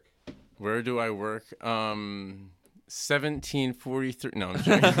you work? Where do I work? 1743. No, I'm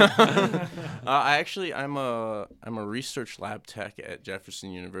joking. I'm a research lab tech at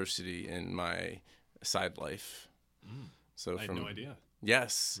Jefferson University in my side life. So I had no idea.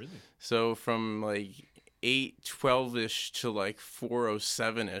 Yes. Really? So from like 8:12ish to like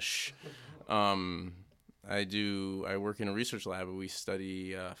 4:07ish, I work in a research lab and we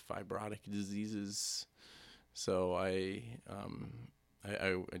study fibrotic diseases. So I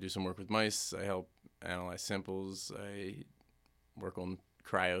do some work with mice. I help analyze samples. I work on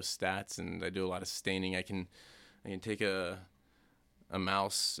cryostats, and I do a lot of staining. I can take a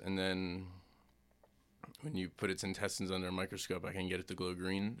mouse, and then when you put its intestines under a microscope, I can get it to glow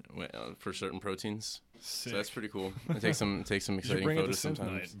green for certain proteins. Sick. So that's pretty cool. I take some You should exciting bring it to photos synth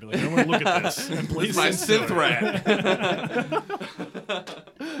sometimes. night. Be like, I want to look at this. And play He's my synth synth to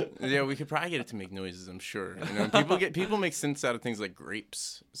it. Yeah, we could probably get it to make noises. I'm sure. You know, people make synths out of things like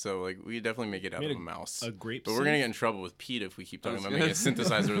grapes. So like we definitely make it out of a mouse. A grape. But we're gonna get in trouble with Pete if we keep talking was about making a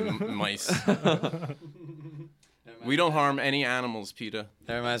synthesizer with mice. We don't harm any animals, PETA.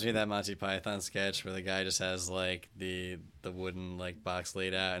 That reminds me of that Monty Python sketch where the guy just has like the wooden like box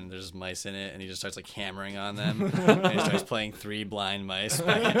laid out and there's mice in it and he just starts like hammering on them and he starts playing 3 blind mice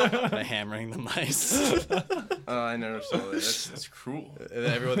by hammering the mice. I never saw that. That's cruel. And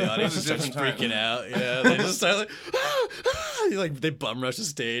everyone in the audience just starts Different time. freaking out. Yeah, they just start like they bum rush the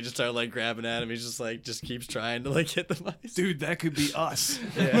stage and start like grabbing at him. He just keeps trying to like hit the mice. Dude, that could be us.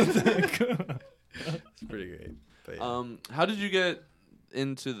 Yeah, it's pretty great. But, yeah. How did you get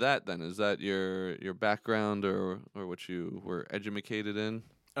into that then? Is that your background or what you were educated in?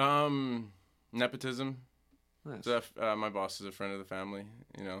 Nepotism. Nice. So, my boss is a friend of the family.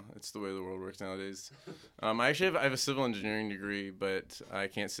 You know, it's the way the world works nowadays. I have a civil engineering degree, but I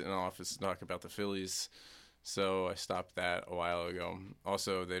can't sit in an office and talk about the Phillies, so I stopped that a while ago.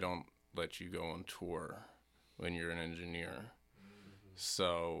 Also, they don't let you go on tour when you're an engineer,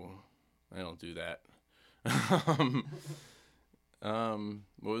 so I don't do that.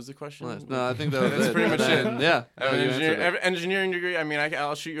 What was the question? Nice. No, I think that was That's it. pretty much Then, it. Yeah. I have an you answered it. engineering degree. I mean,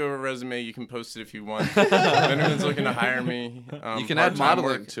 I'll shoot you over a resume. You can post it if you want. If anyone's looking to hire me, You can add part-time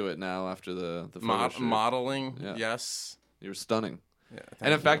modeling work. to it now after the photo shoot. Modeling. Yeah. Yes. You're stunning. Yeah, And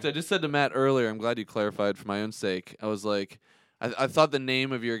thank in fact, you. I just said to Matt earlier, I'm glad you clarified for my own sake. I was like, I thought the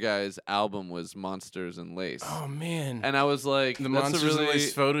name of your guys' album was Monsters and Lace. Oh man. And I was like, The that's Monsters a really... and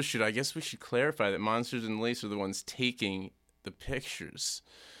Lace photo shoot. I guess we should clarify that Monsters and Lace are the ones taking the pictures.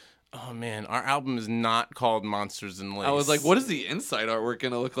 Oh man, our album is not called Monsters and Lace. I was like, what is the inside artwork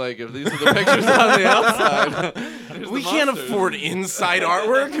going to look like if these are the pictures on the outside? Here's We the can't monsters. afford inside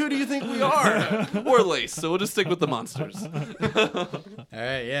artwork. Who do you think we are? Or lace, so we'll just stick with the monsters. All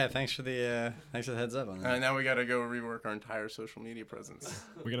right, yeah. Thanks for the heads up on that. Now we got to go rework our entire social media presence.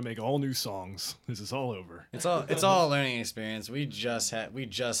 We're gonna make all new songs. This is all over. It's all a learning experience. We just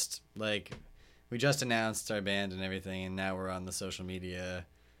announced our band and everything, and now we're on the social media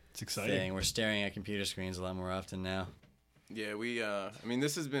It's exciting. thing. We're staring at computer screens a lot more often now. Yeah, I mean,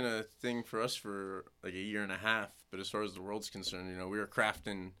 this has been a thing for us for like a year and a half. But as far as the world's concerned, you know, we were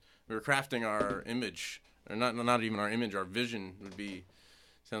crafting our image, or not even our image. Our vision would be.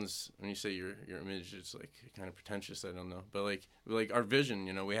 Sounds, when you say your image, it's like kind of pretentious. I don't know, but like our vision.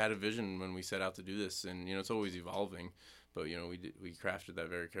 You know, we had a vision when we set out to do this, and you know, it's always evolving. But you know, we crafted that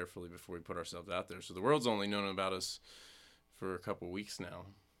very carefully before we put ourselves out there. So the world's only known about us for a couple weeks now.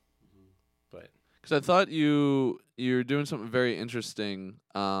 But Because I thought you're doing something very interesting,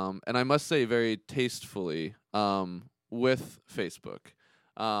 and I must say very tastefully with Facebook,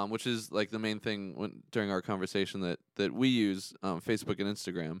 which is like the main thing during our conversation that we use Facebook and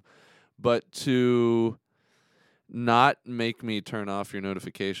Instagram, but to not make me turn off your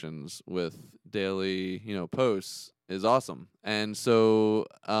notifications with daily posts is awesome, and so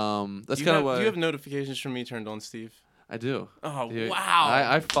that's kind of why Do you have notifications from me turned on, Steve? I do. Oh, Yeah, wow.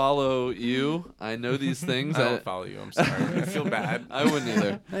 I follow you. I know these things. I don't follow you. I'm sorry. I feel bad. I wouldn't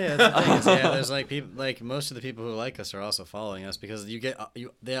either. Oh, yeah, the thing is, yeah, there's like people, like most of the people who like us are also following us because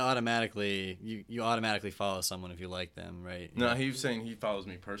they automatically you automatically follow someone if you like them, right? No, he was saying he follows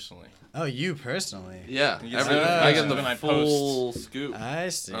me personally. Oh, you personally? Yeah, You get I get notifications when the I full scoop. I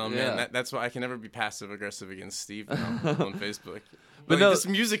see. Oh Yeah. man, that's why I can never be passive aggressive against Steve now on Facebook. But Like, no- this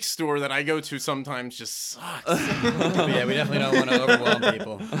music store that I go to sometimes just sucks. But yeah, we definitely don't want to overwhelm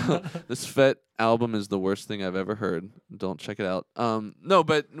people. This Fett album is the worst thing I've ever heard. Don't check it out. No,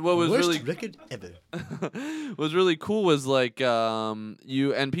 but what was Worst really record ever. what was really cool was like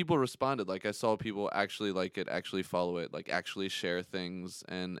you and people responded. Like I saw people actually like it, actually follow it, like actually share things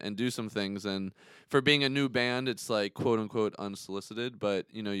and do some things. And for being a new band, it's like quote unquote unsolicited. But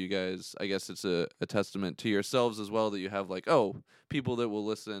you know, you guys, I guess it's a testament to yourselves as well that you have like people that will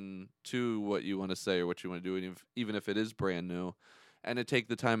listen to what you want to say or what you want to do, even if it is brand new, and to take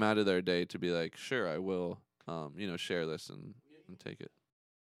the time out of their day to be like, sure, I will, share this and take it.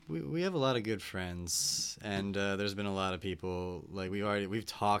 We have a lot of good friends, and there's been a lot of people like we've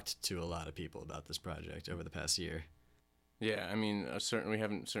talked to a lot of people about this project over the past year. Yeah, I mean, we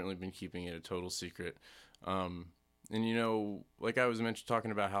haven't certainly been keeping it a total secret. And you know, like I was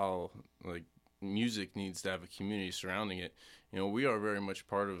talking about how like music needs to have a community surrounding it. You know, we are very much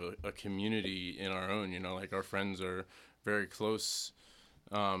part of a community in our own. You know, like our friends are very close,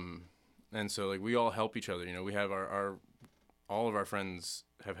 and so like we all help each other. You know, we have our all of our friends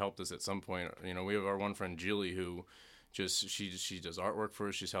have helped us at some point. You know, we have our one friend Jilly who she does artwork for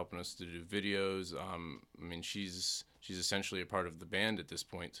us. She's helping us to do videos. I mean, she's essentially a part of the band at this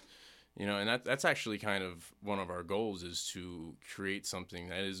point. You know, and that's actually kind of one of our goals is to create something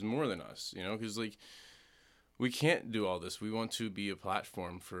that is more than us. You know, because like we can't do all this. We want to be a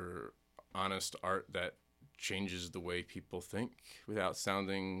platform for honest art that changes the way people think without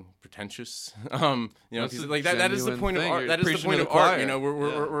sounding pretentious. You know, That's 'cause, a like that is the genuine point of thing. art. You're That is the preaching point to of the art. choir. You know,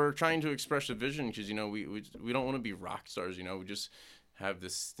 Yeah. we're trying to express a vision because you know we don't want to be rock stars. You know, we just have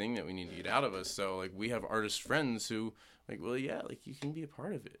this thing that we need to get out of us. So like we have artist friends who like, well, yeah, like you can be a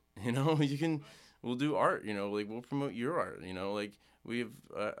part of it. You know, we'll do art. You know, like we'll promote your art. You know, like we have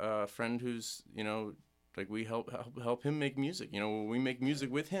a friend who's you know. Like we help him make music. You know, we make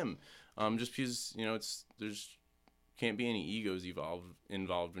music with him. Just because you know there's can't be any egos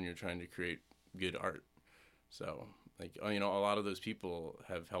involved when you're trying to create good art. So like you know, a lot of those people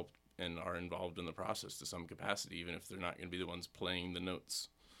have helped and are involved in the process to some capacity, even if they're not going to be the ones playing the notes.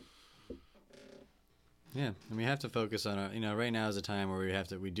 Yeah, and we have to focus on our. You know, right now is a time where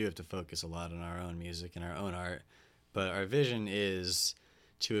we do have to focus a lot on our own music and our own art. But our vision is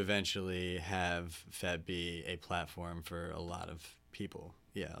to eventually have Fett be a platform for a lot of people.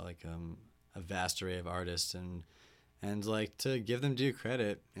 Yeah, like a vast array of artists and like to give them due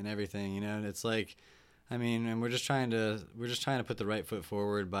credit and everything. You know, and it's like, I mean, and we're just trying to put the right foot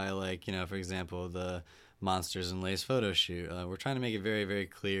forward by like, you know, for example, the Monsters and Lace photo shoot. We're trying to make it very, very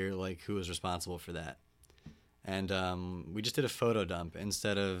clear like who is responsible for that. And we just did a photo dump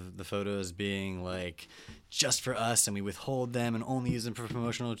instead of the photos being like just for us and we withhold them and only use them for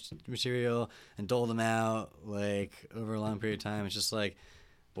promotional material and dole them out like over a long period of time. It's just like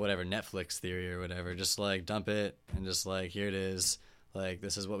whatever Netflix theory or whatever, just like dump it and just like here it is, like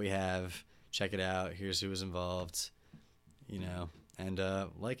this is what we have, check it out, here's who was involved, you know, and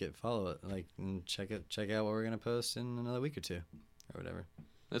like it, follow it, like and check out what we're gonna post in another week or two or whatever.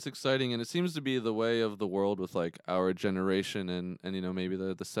 That's exciting, and it seems to be the way of the world with like our generation and you know maybe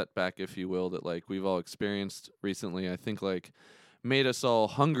the setback, if you will, that like we've all experienced recently. I think like made us all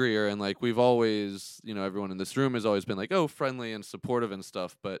hungrier, and like we've always, you know, everyone in this room has always been like friendly and supportive and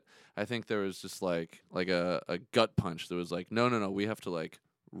stuff. But I think there was just like a gut punch that was like no, we have to like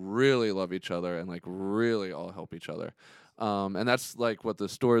really love each other and like really all help each other. And that's like what the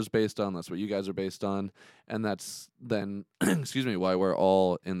store is based on. That's what you guys are based on. And that's then, excuse me, why we're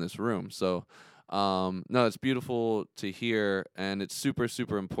all in this room. So, no, it's beautiful to hear, and it's super,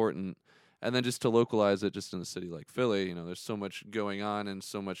 super important. And then just to localize it just in a city like Philly, you know, there's so much going on and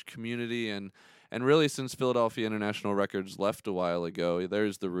so much community. And really since Philadelphia International Records left a while ago,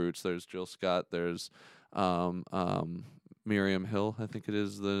 there's The Roots, there's Jill Scott, there's Miriam Hill, I think it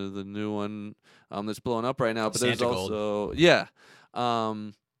is the new one that's blowing up right now. But Santa there's Gold. also yeah.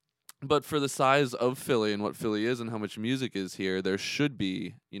 But for the size of Philly and what Philly is and how much music is here, there should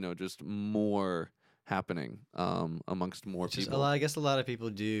be, you know, just more happening amongst more It's just people. I guess a lot of people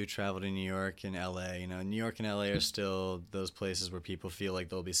do travel to New York and LA. You know, New York and LA are still those places where people feel like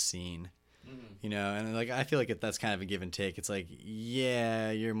they'll be seen. You know, and like I feel like that's kind of a give and take. It's like,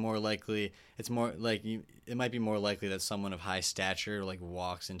 yeah, you're more likely. It's more like it might be more likely that someone of high stature like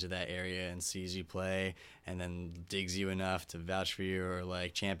walks into that area and sees you play, and then digs you enough to vouch for you or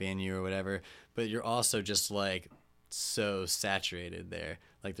like champion you or whatever. But you're also just like so saturated there.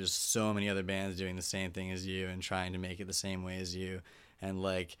 Like there's so many other bands doing the same thing as you and trying to make it the same way as you, and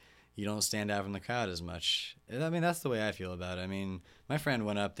like you don't stand out from the crowd as much. I mean, that's the way I feel about it. I mean, my friend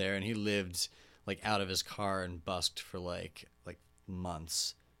went up there and he lived like out of his car and busked for like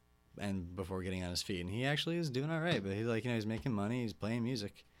months and before getting on his feet, and he actually is doing all right. But he's like, you know, he's making money, he's playing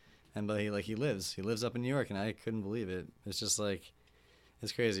music, and but he lives up in New York, and I couldn't believe it. It's just like,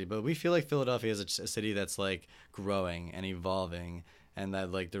 it's crazy. But we feel like Philadelphia is a city that's like growing and evolving, and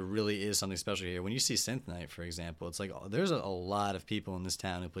that like there really is something special here. When you see Synth Night, for example, it's like there's a lot of people in this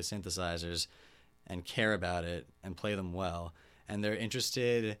town who play synthesizers and care about it and play them well, and they're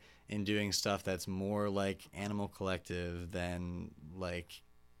interested in doing stuff that's more like Animal Collective than like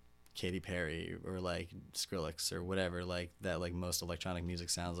Katy Perry or like Skrillex or whatever like that like most electronic music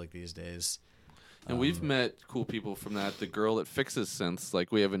sounds like these days. And we've met cool people from that. The girl that fixes synths,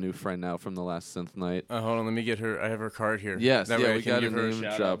 like we have a new friend now from the last Synth Night. Hold on, let me get her. I have her card here. Yes, that yeah, way I we can got give to her a name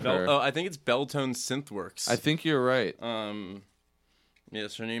shout drop out. her. Oh, I think it's Belltone Synthworks. I think you're right.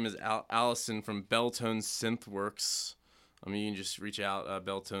 Yes, her name is Allison from Belltone Synthworks. You can just reach out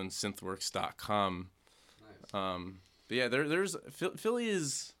belltonesynthworks.com. Nice. But yeah, there's Philly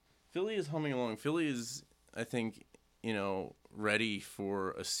is humming along. Philly is, I think, you know, ready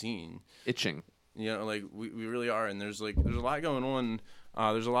for a scene. Itching. You know, like we really are, and there's a lot going on.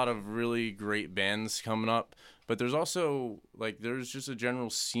 There's a lot of really great bands coming up, but there's also there's just a general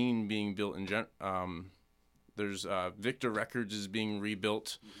scene being built in there's Victor Records is being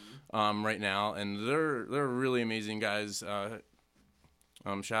rebuilt right now, and they're really amazing guys.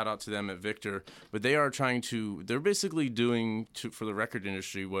 Shout out to them at Victor, but they're basically doing for the record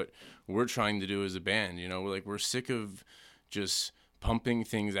industry what we're trying to do as a band. You know, we're sick of just pumping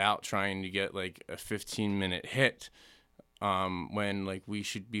things out, trying to get like a 15-minute hit, when like we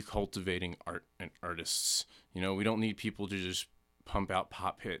should be cultivating art and artists. You know, we don't need people to just pump out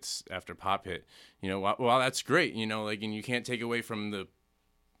pop hits after pop hit. You know, while that's great, you know, like, and you can't take away from the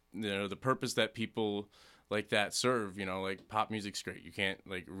purpose that people like that serve. You know, like pop music's great. You can't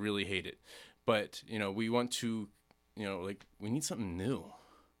like really hate it, but you know, we want to, you know, like we need something new.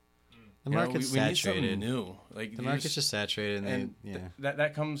 The market's saturated. We need something new. Like the market's just saturated, and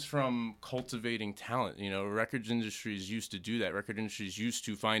that comes from cultivating talent. You know, record industries used to do that. Record industries used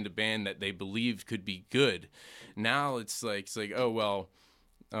to find a band that they believed could be good. Now it's like oh well,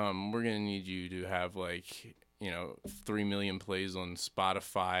 we're gonna need you to have like, you know, 3 million plays on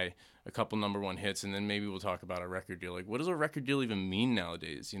Spotify, a couple #1 hits, and then maybe we'll talk about a record deal. Like, what does a record deal even mean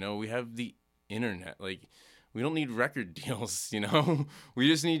nowadays? You know, we have the internet. Like, we don't need record deals, you know? We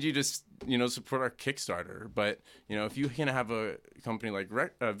just need you to, you know, support our Kickstarter. But, you know, if you can have a company like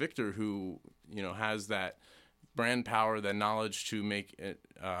Victor who, you know, has that brand power, that knowledge to make it,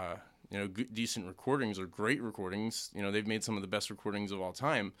 you know, decent recordings or great recordings, you know, they've made some of the best recordings of all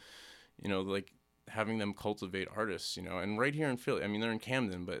time, you know, like having them cultivate artists, you know, and right here in Philly, I mean, they're in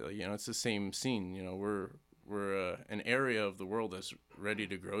Camden, but, you know, it's the same scene, you know, we're an area of the world that's ready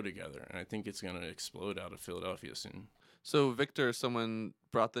to grow together, and I think it's going to explode out of Philadelphia soon. So Victor, someone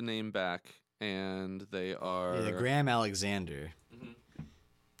brought the name back, and they are Graham Alexander. Mm-hmm.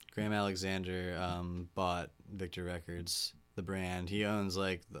 Graham Alexander bought Victor Records, the brand. He owns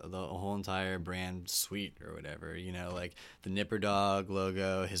like the whole entire brand suite or whatever. You know, like the Nipper Dog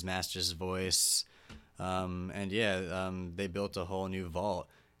logo, his master's voice, and they built a whole new vault.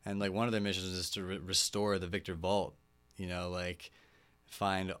 And like one of their missions is to restore the Victor Vault, you know, like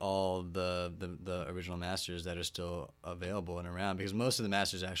find all the original masters that are still available and around, because most of the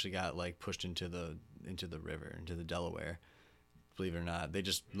masters actually got like pushed into the river, into the Delaware. Believe it or not, they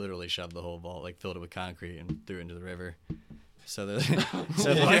just literally shoved the whole vault, like filled it with concrete and threw it into the river. So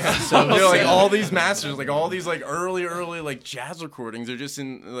like all these masters, like all these like early like jazz recordings are just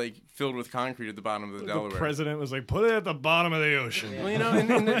like filled with concrete at the bottom of the Delaware. The president was like, put it at the bottom of the ocean. Well, you know,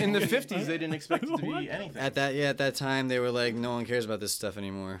 in the 50s they didn't expect it to be anything. At that time they were like, no one cares about this stuff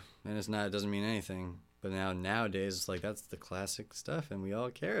anymore, and it doesn't mean anything. But nowadays it's like that's the classic stuff, and we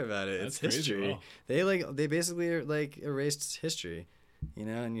all care about it. It's history. They basically are like erased history. You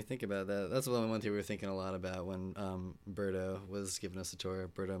know, and you think about that. That's the one thing we were thinking a lot about when Berto was giving us a tour,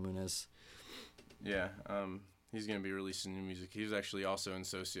 Berto Muniz. Yeah, he's going to be releasing new music. He was actually also in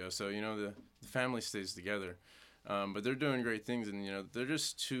Socio. So, you know, the family stays together. But they're doing great things, and, you know, they're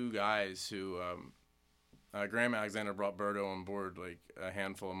just two guys who, Graham Alexander brought Birdo on board like a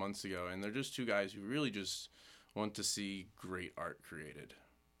handful of months ago, and they're just two guys who really just want to see great art created.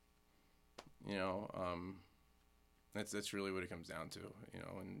 You know, that's really what it comes down to. You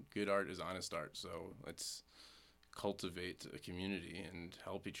know, and good art is honest art. So let's cultivate a community and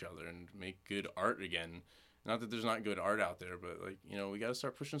help each other and make good art again. Not that there's not good art out there, but like, you know, we got to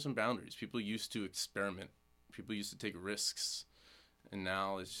start pushing some boundaries. People used to experiment. People used to take risks, and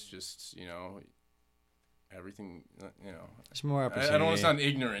now it's just, you know, everything, you know. There's more I opportunity. don't want to sound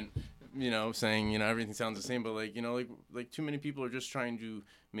ignorant, you know, saying, you know, everything sounds the same, but like, you know, like too many people are just trying to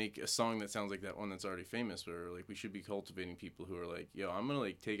make a song that sounds like that one that's already famous. Where like we should be cultivating people who are like, yo, I'm gonna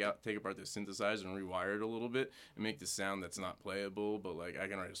like take apart this synthesizer and rewire it a little bit and make this sound that's not playable, but like I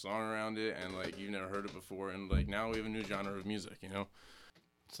can write a song around it, and like you've never heard it before, and like now we have a new genre of music, you know.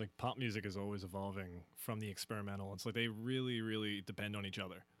 It's like pop music is always evolving from the experimental. It's like they really, really depend on each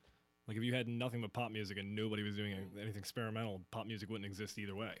other. Like if you had nothing but pop music and nobody was doing anything experimental, pop music wouldn't exist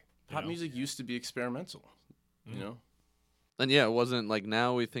either way. Pop music used to be experimental, you know. And yeah, it wasn't like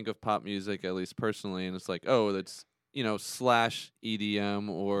now we think of pop music, at least personally, and it's like, oh, that's, you know, slash EDM,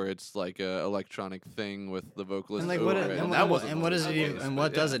 or it's like a electronic thing with the vocalist And like over what? it. And, that what wasn't and what always does it the even? case, And but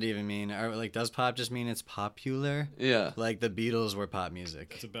what does yeah. it even mean? Like, does pop just mean it's popular? Yeah. Like the Beatles were pop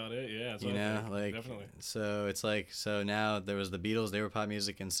music. That's about it. Yeah, that's You what I know, think. like Definitely. so it's like so now there was the Beatles, they were pop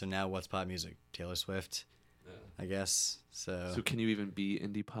music, and so now what's pop music? Taylor Swift, I guess. So So can you even be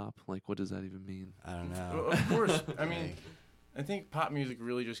indie pop? Like, what does that even mean? I don't Well, know. of course, I mean, Like, I think pop music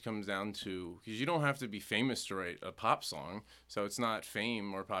really just comes down to, because you don't have to be famous to write a pop song, so it's not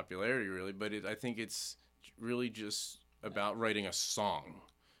fame or popularity really, but I think it's really just about writing a song.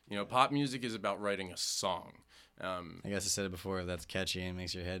 You know, pop music is about writing a song. I guess I said it before. That's catchy and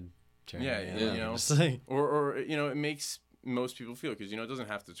makes your head turn. Yeah, you you know. Just like, Or you know, it makes most people feel, because, you know, it doesn't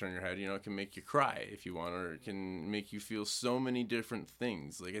have to turn your head. You know, it can make you cry if you want, or it can make you feel so many different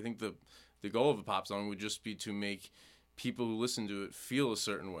things. Like, I think the goal of a pop song would just be to make people who listen to it feel a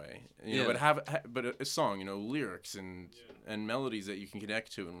certain way, you know, but a song, you know, lyrics and melodies that you can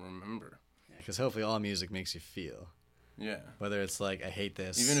connect to and remember. because hopefully all music makes you feel. Yeah. Whether it's like I hate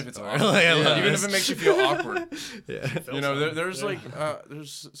this, Even if it's or, awkward. like, I love Even this. if it makes you feel awkward. Yeah. You know, there's like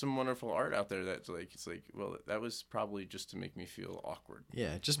there's some wonderful art out there that's like, it's like, well, that was probably just to make me feel awkward.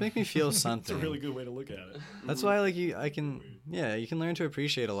 Yeah, just make me feel It's something. a really good way to look at it. That's why you can learn to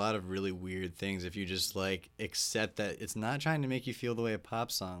appreciate a lot of really weird things if you just like accept that it's not trying to make you feel the way a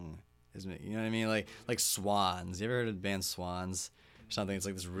pop song is. You know what I mean? Like Swans. You ever heard of the band Swans? Or something. It's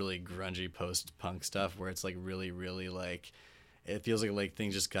like this really grungy post-punk stuff where it's like really, really like it feels like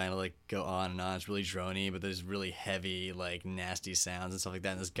things just kind of like go on and on. It's really drony, but there's really heavy, like nasty sounds and stuff like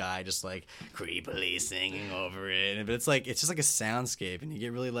that. And this guy just like creepily singing over it. But it's just like a soundscape, and you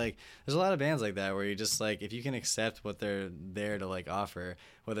get really like there's a lot of bands like that where you just like if you can accept what they're there to like offer,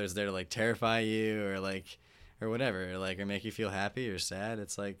 whether it's there to like terrify you or like or whatever, like or make you feel happy or sad.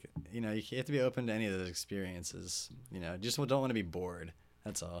 It's like, you know, you have to be open to any of those experiences. You know, just don't want to be bored.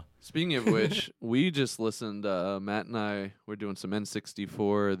 That's all. Speaking of which, we just listened. Matt and I were doing some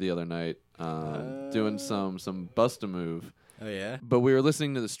N64 the other night, doing some Bust a Move. Oh yeah. But we were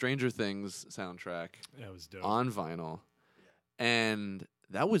listening to the Stranger Things soundtrack That was dope. on vinyl, and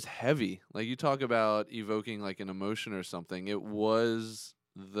that was heavy. Like, you talk about evoking like an emotion or something. It was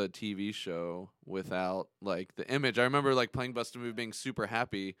the TV show without like the image. I remember like playing Bust a Move, being super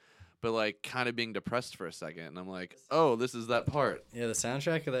happy, but like kind of being depressed for a second. And I'm like, oh, this is that part. Yeah, the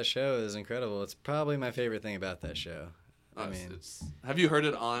soundtrack of that show is incredible. It's probably my favorite thing about that show. I mean, have you heard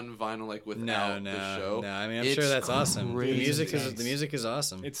it on vinyl like without the show? No. I mean, I'm It's sure that's awesome. The crazy. music is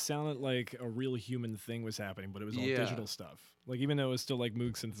awesome. It sounded like a real human thing was happening, but it was all Yeah. digital stuff. Like, even though it was still like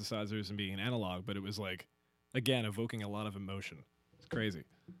Moog synthesizers and being analog, but it was like, again, evoking a lot of emotion. It's crazy.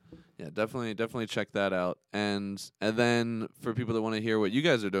 Yeah, definitely check that out. And then for people that want to hear what you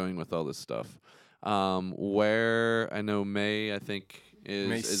guys are doing with all this stuff, where I know May, I think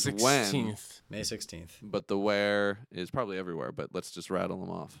is when, May 16th. but the where is probably everywhere. But let's just rattle them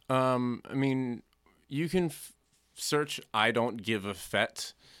off. I mean, you can search "I Don't Give a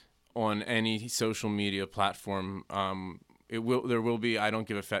Fet" on any social media platform. There will be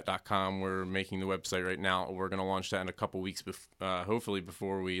idon'tgiveafet.com. We're making the website right now. We're going to launch that in a couple weeks, hopefully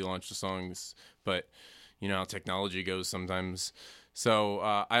before we launch the songs. But you know how technology goes sometimes. So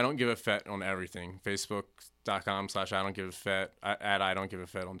I Don't Give a Fet on everything. Facebook.com/idon'tgiveafet, at I Don't Give a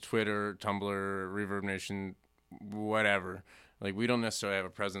Fet on Twitter, Tumblr, Reverb Nation, whatever. Like, we don't necessarily have a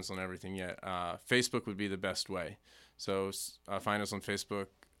presence on everything yet. Facebook would be the best way. So find us on Facebook,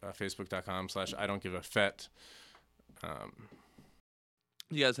 Facebook.com/idon'tgiveafet.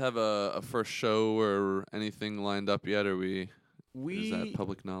 You guys have a first show or anything lined up yet? Or is that We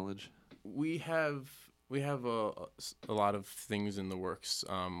public knowledge? we have a lot of things in the works.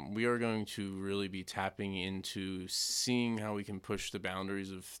 We are going to really be tapping into seeing how we can push the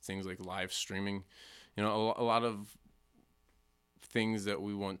boundaries of things like live streaming. You know, a lot of things that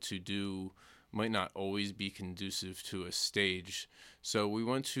we want to do might not always be conducive to a stage. So we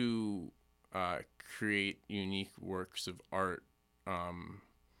want to create unique works of art,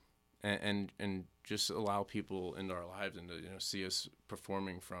 and just allow people into our lives and to see us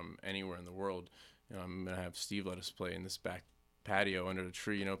performing from anywhere in the world. I'm gonna have Steve let us play in this back patio under the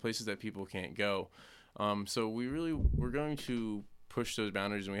tree. Places that people can't go. So we're going to push those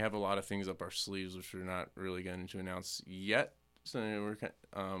boundaries, and we have a lot of things up our sleeves, which we're not really going to announce yet. So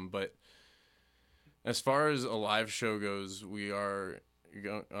but as far as a live show goes,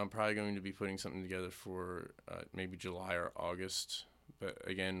 I'm probably going to be putting something together for maybe July or August. But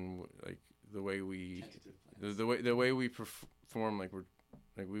again, like the way we perform,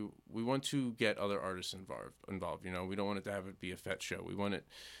 we want to get other artists involved. We don't want it to have it be a Fett show. We want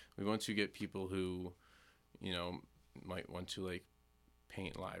to get people who, might want to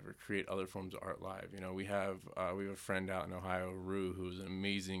paint live or create other forms of art live. We have a friend out in Ohio, Rue, who's an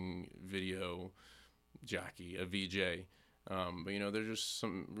amazing video jockey, a VJ. But there's just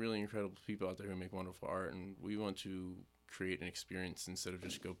some really incredible people out there who make wonderful art, and we want to create an experience instead of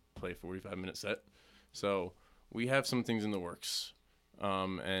just go play a 45-minute set. So we have some things in the works,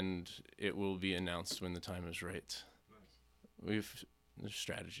 and it will be announced when the time is right. We've a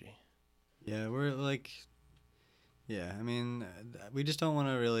strategy. Yeah, I mean, we just don't want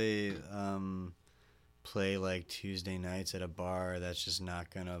to really play Tuesday nights at a bar. That's just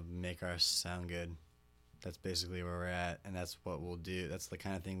not gonna make our sound good. That's basically where we're at, and that's what we'll do. That's the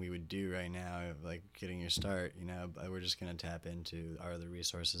kind of thing we would do right now, getting your start, but we're just going to tap into our other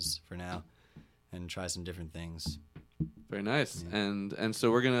resources for now and try some different things. Very nice. Yeah. And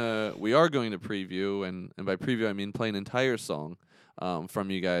so we are going to preview, and by preview I mean play an entire song from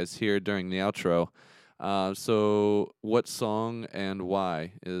you guys here during the outro. So what song and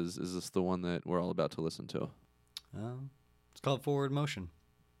why is this the one that we're all about to listen to? It's called Forward Motion.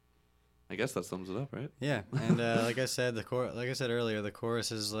 I guess that sums it up, right? Yeah, and like I said earlier, the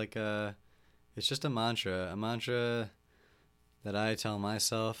chorus is it's just a mantra that I tell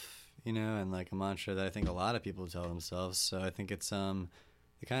myself, and a mantra that I think a lot of people tell themselves. So I think it's the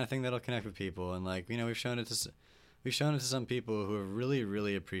kind of thing that'll connect with people, and we've shown it to some people who have really,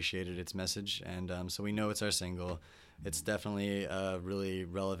 really appreciated its message, and so we know it's our single. It's definitely a really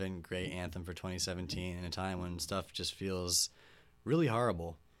relevant, great anthem for 2017 in a time when stuff just feels really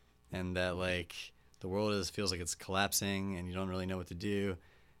horrible. And that the world feels like it's collapsing, and you don't really know what to do,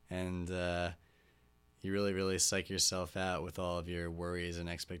 and you really, really psych yourself out with all of your worries and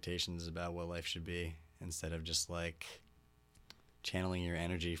expectations about what life should be, instead of just channeling your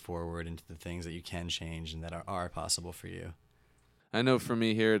energy forward into the things that you can change and that are possible for you. I know for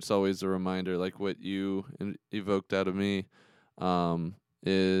me here, it's always a reminder, what you evoked out of me,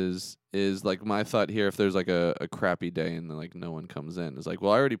 is my thought here. If there's a crappy day and then no one comes in, it's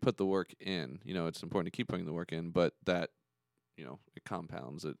well, I already put the work in. It's important to keep putting the work in, but that it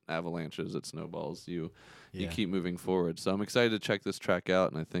compounds, it avalanches, it snowballs. You keep moving forward. So I'm excited to check this track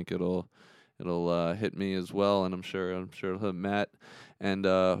out, and I think it'll hit me as well, and I'm sure it'll hit Matt, and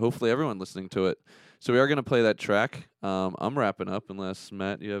hopefully everyone listening to it. So we are gonna play that track. I'm wrapping up, unless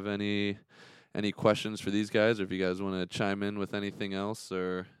Matt, you have any questions for these guys, or if you guys want to chime in with anything else,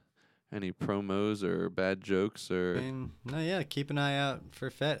 or any promos or bad jokes, or keep an eye out for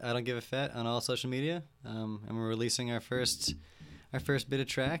Fett. I Don't Give a Fett on all social media, and we're releasing our first bit of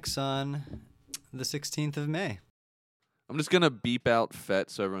tracks on the 16th of May. I'm just gonna beep out Fett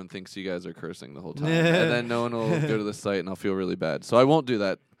so everyone thinks you guys are cursing the whole time, and then no one will go to the site, and I'll feel really bad. So I won't do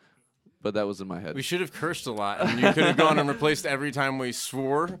that. But that was in my head. We should have cursed a lot, and you could have gone and replaced every time we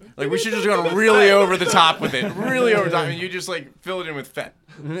swore. We should have just gone really over the top with it, really over the top, and you just fill it in with Fett.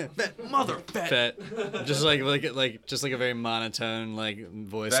 Fett, mother, Fett. Just like a very monotone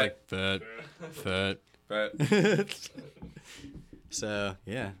voice, Fett, Fett. So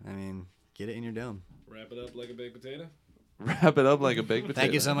yeah, I mean, get it in your dome. Wrap it up like a baked potato. Wrap it up like a baked potato.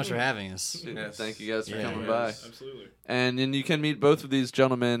 Thank you so much for having us. Yes. Thank you guys for coming Yes, by. absolutely. And you can meet both of these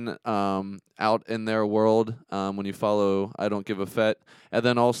gentlemen out in their world when you follow I Don't Give a Fett. And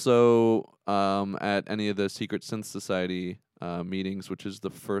then also at any of the Secret Synth Society meetings, which is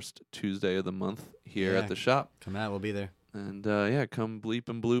the first Tuesday of the month here at the shop. Come out, we'll be there. And come bleep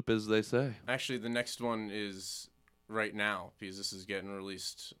and bloop, as they say. Actually, the next one is right now, because this is getting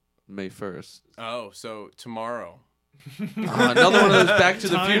released May 1st. Oh, so tomorrow Another one of those Back to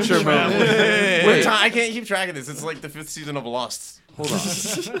the Time Future travel. moments. Wait, Wait, I can't keep track of this. It's like the 5th season of Lost. hold on.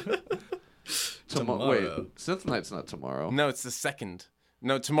 Tomorrow. Wait, Synth Night's not tomorrow. No, it's the 2nd.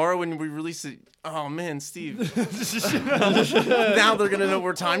 No, tomorrow when we release it. Oh man, Steve. Now they're gonna know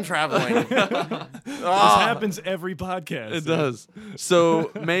we're time traveling. This happens every podcast. It does. So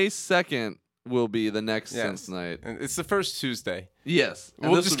May 2nd will be the next Yes. Synth Night. And it's the first Tuesday. Yes.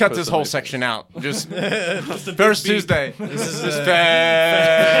 And We'll this just was cut posted this on whole April. section out. Just Just a big first beat. Tuesday. This is Just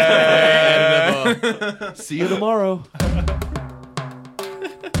editable. See you tomorrow.